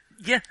open.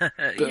 Yeah,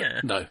 yeah.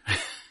 No.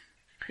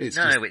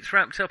 It's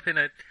wrapped up in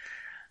a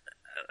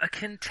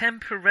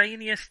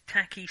contemporaneous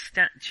tacky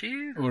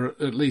statue. Or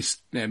at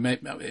least, it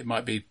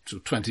might be sort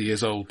of 20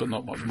 years old, but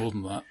not much more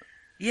than that.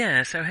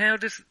 Yeah, so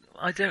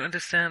I don't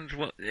understand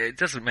it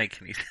doesn't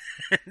make any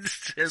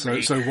sense to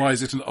me. So why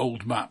is it an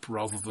old map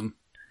rather than,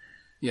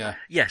 yeah.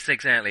 Yes,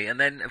 exactly. And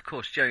then, of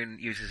course, Joan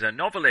uses her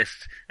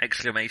novelist !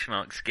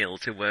 Skill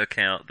to work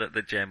out that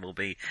the gem will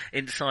be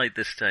inside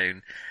the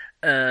stone.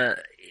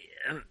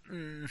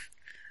 In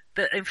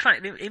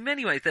fact, in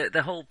many ways,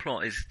 the whole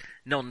plot is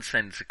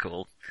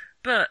nonsensical,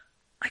 but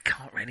I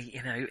can't really,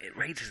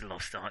 Raiders of the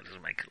Lost Ark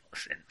doesn't make a lot of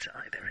sense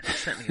either, and there's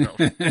certainly a lot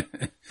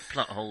of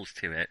plot holes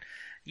to it.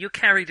 You're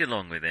carried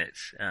along with it,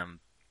 and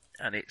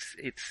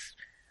it's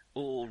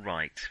all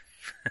right.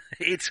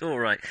 It's all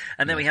right.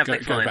 And then we have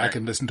go back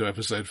and listen to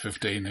episode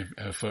 15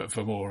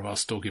 for more of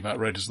us talking about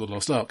Raiders of the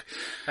Lost Ark.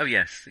 Oh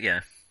yes,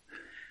 yeah.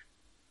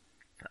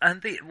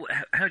 And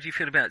how do you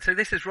feel about it? So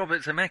this is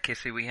Robert Zemeckis,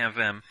 who we have,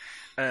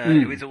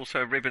 who is also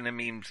a Ribbon and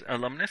Memes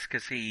alumnus,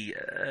 because he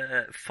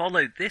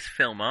followed this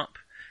film up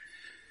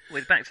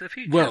with Back to the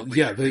Future. Well,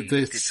 yeah,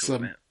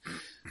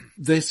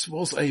 this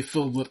was a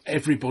film that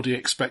everybody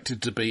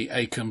expected to be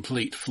a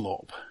complete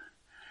flop.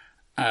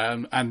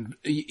 And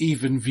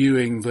even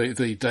viewing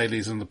the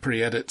dailies and the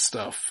pre-edit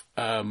stuff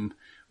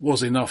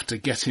was enough to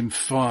get him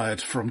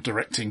fired from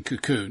directing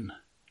Cocoon,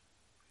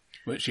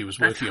 which he was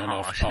working on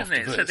after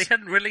this. So they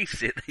hadn't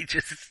released it; they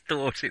just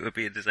thought it would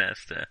be a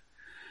disaster.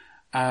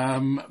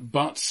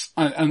 But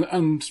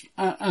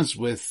as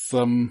with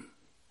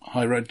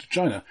High Road to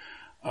China,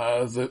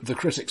 the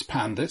critics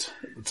panned it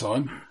at the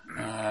time.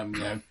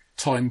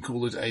 Time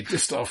called it a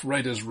Distaff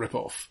Raiders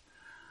ripoff.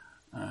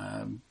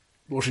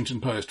 Washington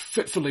Post,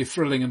 fitfully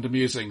thrilling and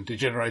amusing,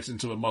 degenerates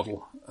into a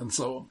muddle, and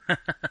so on.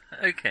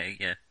 Okay,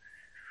 yeah.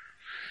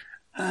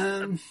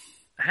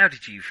 How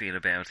did you feel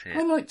about it?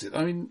 I liked it.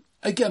 I mean,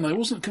 again, I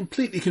wasn't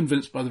completely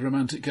convinced by the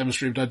romantic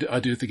chemistry, but I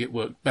do think it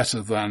worked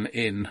better than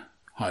in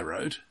High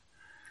Road.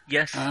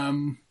 Yes.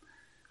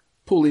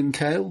 Pauline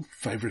Kael,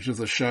 favourite of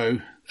the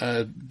show,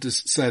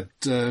 said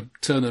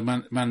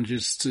Turner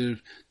manages to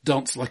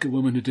dance like a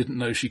woman who didn't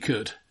know she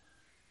could.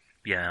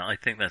 Yeah, I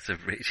think that's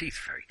she's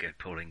very good,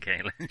 Pauline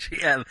Kael.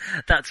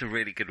 That's a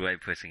really good way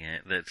of putting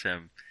it. That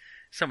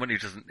someone who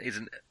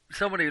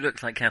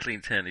looks like Kathleen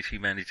Turner, she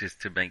manages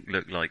to make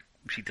look like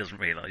she doesn't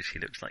realise she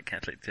looks like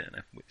Kathleen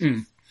Turner, which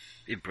is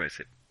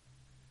impressive.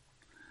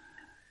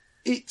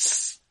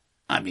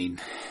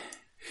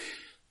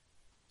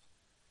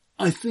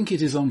 I think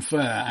it is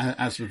unfair,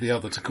 as with the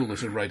other, to call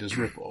it a Raiders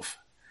rip-off.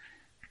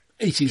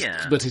 It is,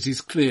 but it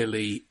is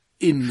clearly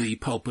in the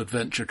pulp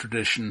adventure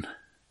tradition,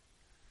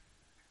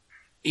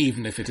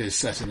 even if it is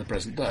set in the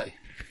present day.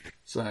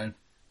 So,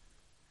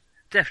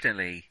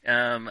 definitely,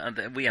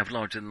 and we have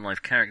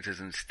larger-than-life characters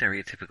and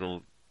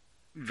stereotypical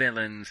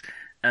villains.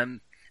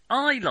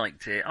 I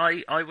liked it.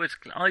 I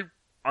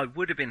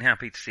would have been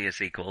happy to see a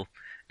sequel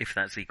if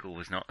that sequel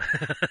was not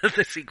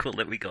the sequel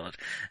that we got,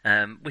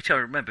 which I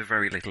remember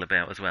very little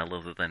about as well,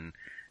 other than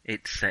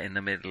it's set in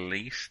the Middle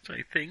East,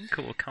 I think,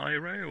 or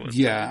Cairo. Or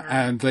yeah,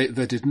 and they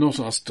did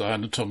not ask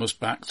Diana Thomas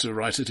back to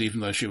write it,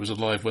 even though she was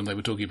alive when they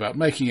were talking about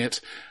making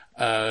it,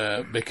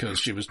 because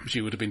she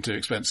would have been too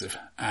expensive.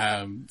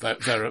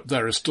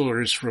 There are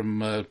stories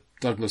from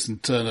Douglas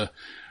and Turner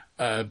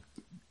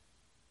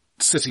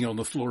sitting on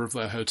the floor of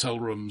their hotel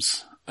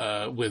rooms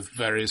with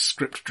various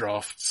script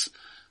drafts,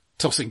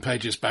 tossing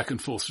pages back and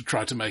forth to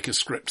try to make a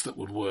script that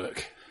would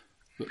work,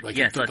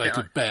 that they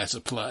could bear to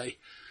play.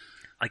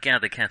 I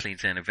gather Kathleen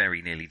Turner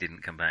very nearly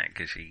didn't come back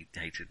because she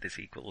hated the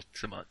sequel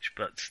so much,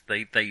 but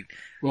both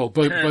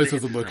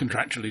of them were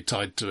contractually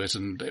tied to it,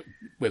 and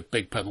with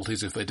big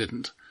penalties if they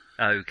didn't.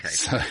 Okay.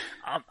 So,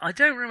 I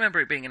don't remember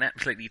it being an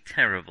absolutely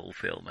terrible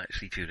film,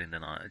 actually, Jewel in the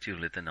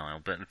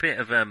Nile, but a bit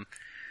of,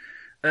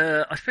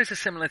 I suppose a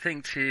similar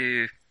thing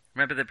to,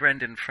 remember the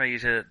Brendan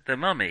Fraser The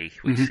Mummy,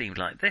 which seemed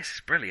like, this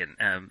is brilliant,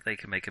 they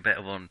can make a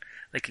better one,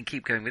 they can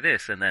keep going with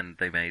this, and then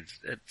they made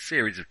a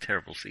series of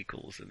terrible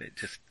sequels, and it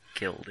just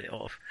killed it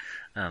off.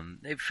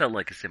 It felt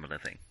like a similar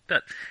thing.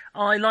 But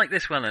I like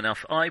this well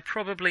enough. I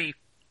probably...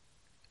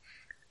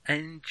 I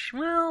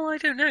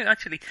don't know,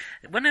 actually.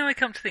 When I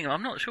come to think of it,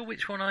 I'm not sure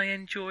which one I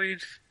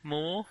enjoyed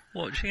more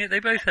watching it. They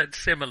both had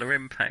similar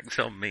impacts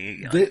on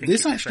me.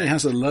 This actually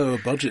has a lower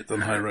budget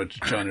than High Road to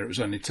China. It was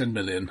only 10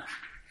 million.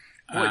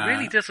 Well, it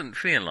really doesn't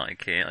feel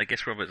like it. I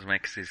guess Robert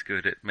Zemeckis is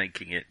good at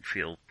making it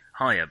feel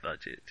higher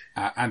budget.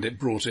 And it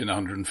brought in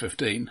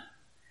 115.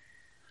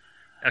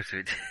 Oh,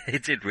 so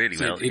it did really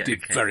well. It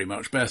did very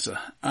much better.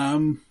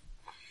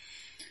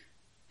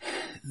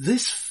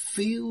 This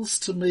feels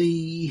to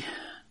me...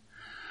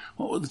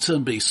 what would the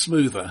term be?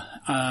 Smoother.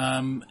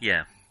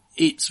 Yeah.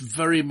 It's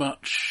very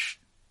much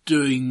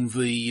doing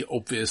the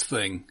obvious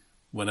thing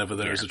whenever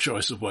there is a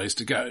choice of ways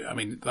to go. I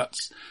mean,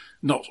 that's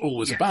not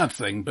always a bad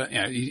thing, but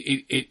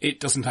it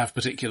doesn't have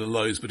particular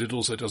lows, but it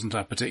also doesn't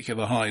have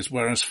particular highs.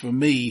 Whereas for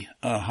me,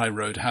 High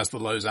Road has the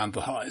lows and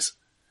the highs.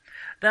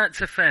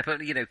 That's a fair,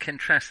 but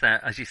contrast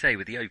that, as you say,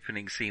 with the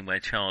opening scene where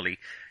Charlie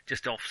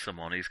just offs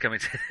someone who's coming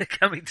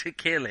to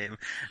kill him,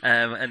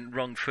 and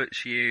wrong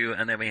foots you,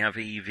 and then we have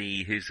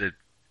Evie, who's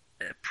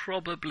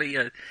probably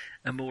a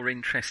more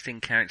interesting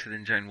character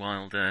than Joan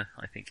Wilder.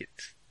 I think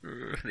it's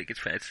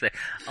fair to say.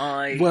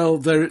 Well,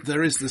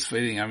 there is this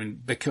feeling, I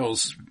mean,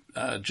 because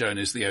Joan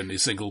is the only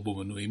single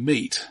woman we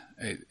meet,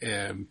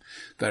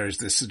 there is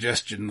this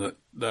suggestion that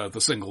the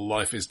single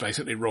life is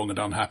basically wrong and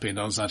unhappy and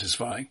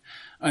unsatisfying.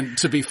 And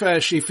to be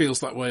fair, she feels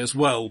that way as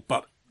well,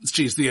 but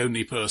she's the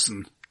only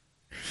person.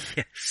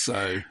 Yes.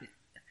 So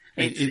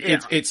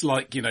it's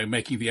like,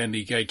 making the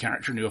only gay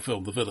character in your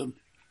film the villain.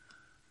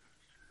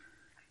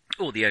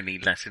 Or the only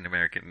Latin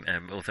American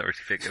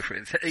authority figure, for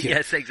instance.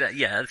 Yes, exactly.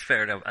 Yeah, that's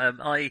fair enough.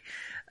 I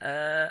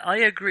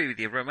agree with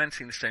you.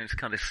 Romancing the Stone's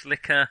kind of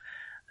slicker,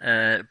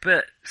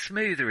 but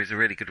smoother is a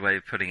really good way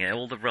of putting it.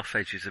 All the rough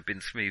edges have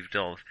been smoothed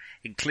off,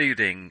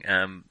 including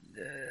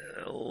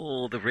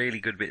all the really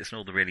good bits and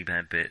all the really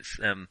bad bits.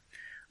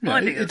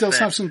 I think it does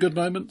have some good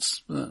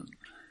moments.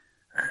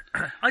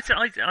 I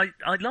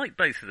like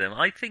both of them.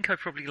 I think I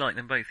probably like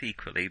them both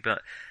equally,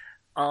 but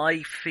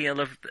I feel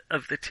of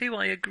the two,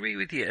 I agree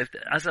with you.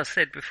 As I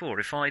said before,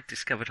 if I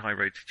discovered High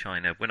Road to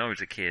China when I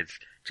was a kid,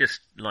 just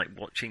like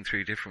watching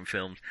through different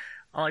films,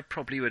 I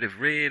probably would have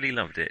really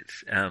loved it.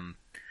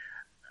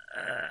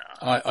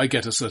 I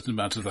get a certain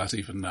amount of that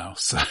even now,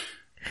 so.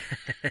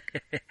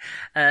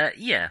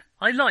 Yeah,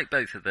 I like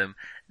both of them.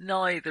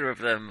 Neither of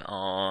them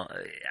are,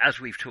 as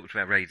we've talked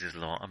about Raiders a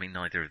lot, I mean,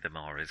 neither of them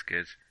are as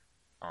good,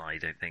 I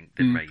don't think,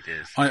 than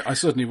Raiders. I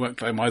certainly won't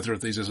claim either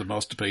of these as a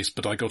masterpiece,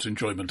 but I got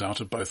enjoyment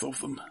out of both of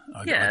them.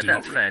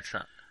 That's fair.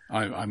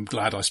 I'm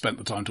glad I spent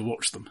the time to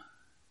watch them.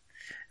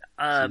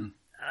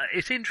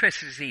 It's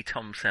interesting to see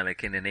Tom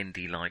Selleck in an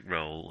Indy-like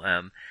role.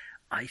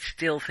 I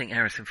still think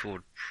Harrison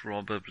Ford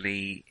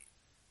probably,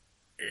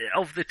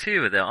 of the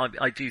two of them,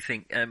 I do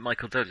think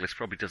Michael Douglas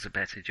probably does a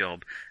better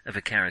job of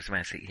a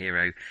charismatic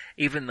hero,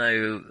 even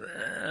though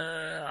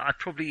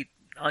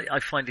I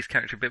find his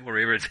character a bit more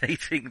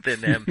irritating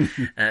than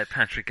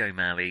Patrick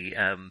O'Malley.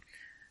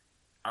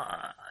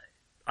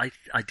 I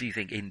I do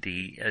think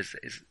Indy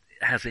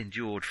has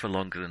endured for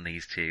longer than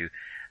these two,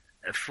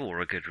 for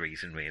a good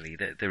reason, really.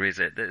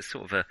 There's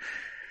sort of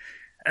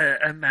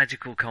a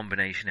magical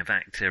combination of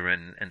actor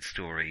and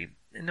story,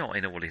 not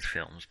in all his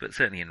films, but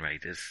certainly in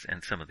Raiders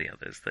and some of the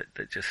others,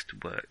 that just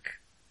work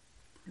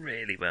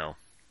really well.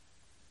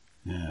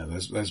 Yeah,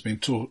 there's been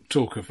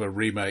talk of a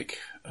remake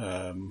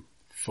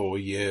for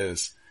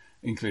years,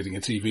 including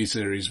a TV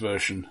series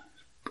version.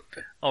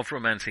 Of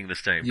Romancing the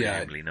Stone,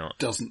 presumably not.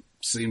 Doesn't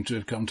seem to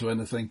have come to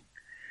anything.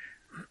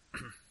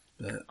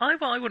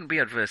 I wouldn't be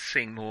adverse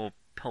seeing more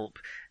pulp,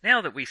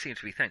 now that we seem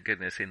to be, thank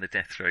goodness, in the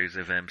death throes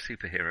of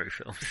superhero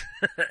films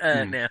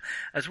now,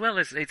 as well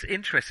as it's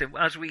interesting,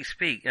 as we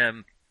speak,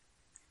 the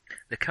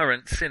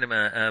current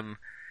cinema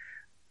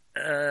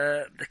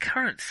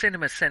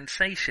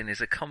sensation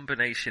is a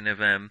combination of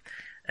a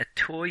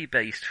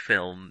toy-based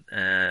film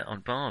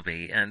on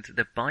Barbie and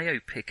the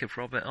biopic of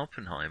Robert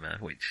Oppenheimer,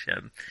 which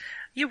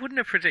you wouldn't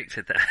have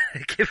predicted that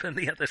given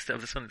the other stuff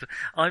that's on it.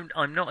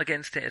 I'm not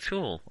against it at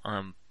all.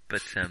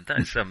 But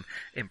that's some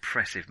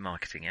impressive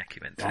marketing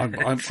acumen.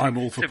 I'm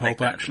all for pulp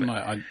action.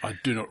 I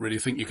do not really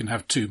think you can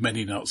have too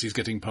many Nazis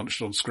getting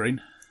punched on screen.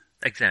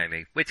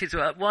 Exactly, which is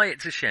why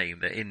it's a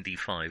shame that Indy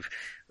 5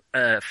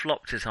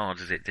 flopped as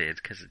hard as it did,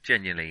 because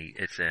genuinely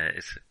it's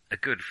a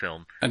good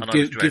film. And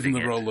given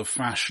the role of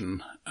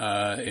fashion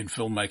in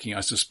filmmaking,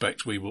 I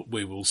suspect we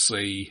will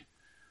see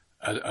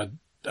a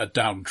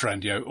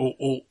downtrend.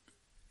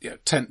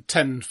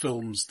 10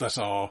 films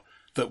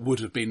that would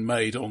have been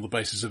made on the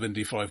basis of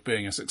Indy 5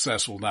 being a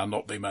success will now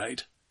not be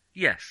made.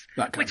 Yes,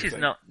 which is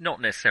not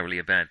necessarily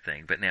a bad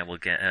thing, but now we'll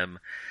get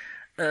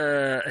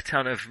a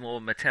ton of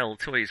more Mattel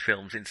Toys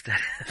films instead.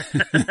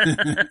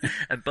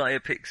 And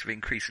biopics of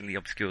increasingly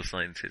obscure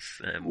scientists.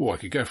 I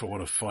could go for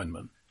one of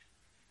Feynman.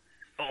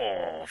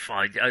 Oh,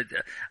 fine.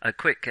 A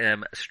quick,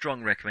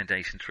 strong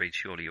recommendation to read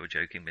Surely You're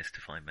Joking, Mr.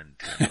 Feynman,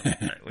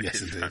 which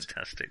yes, is indeed.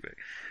 Fantastic.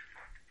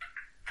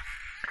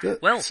 But,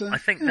 well, I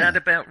think that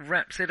about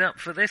wraps it up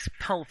for this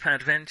pulp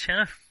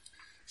adventure.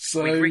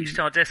 So we've reached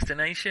our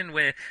destination.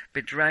 We're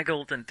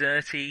bedraggled and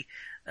dirty,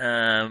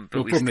 but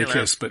we'll probably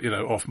kiss, but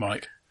off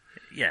mic.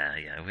 Yeah.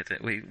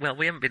 We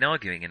haven't been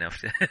arguing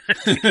enough.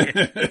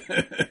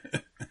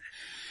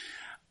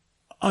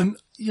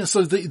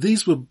 So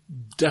these were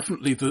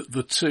definitely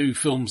the two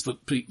films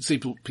that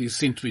people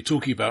seem to be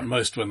talking about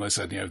most when they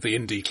said, the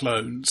Indy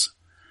clones.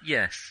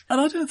 Yes, and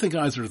I don't think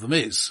either of them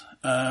is.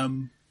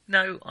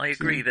 No, I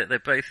agree that they're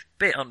both a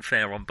bit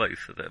unfair on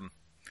both of them.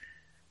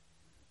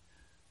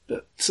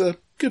 But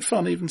good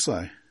fun, even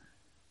so.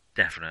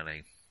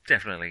 Definitely.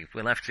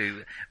 We'll have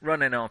to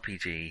run an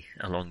RPG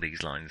along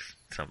these lines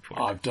at some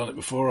point. I've done it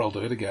before, I'll do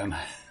it again.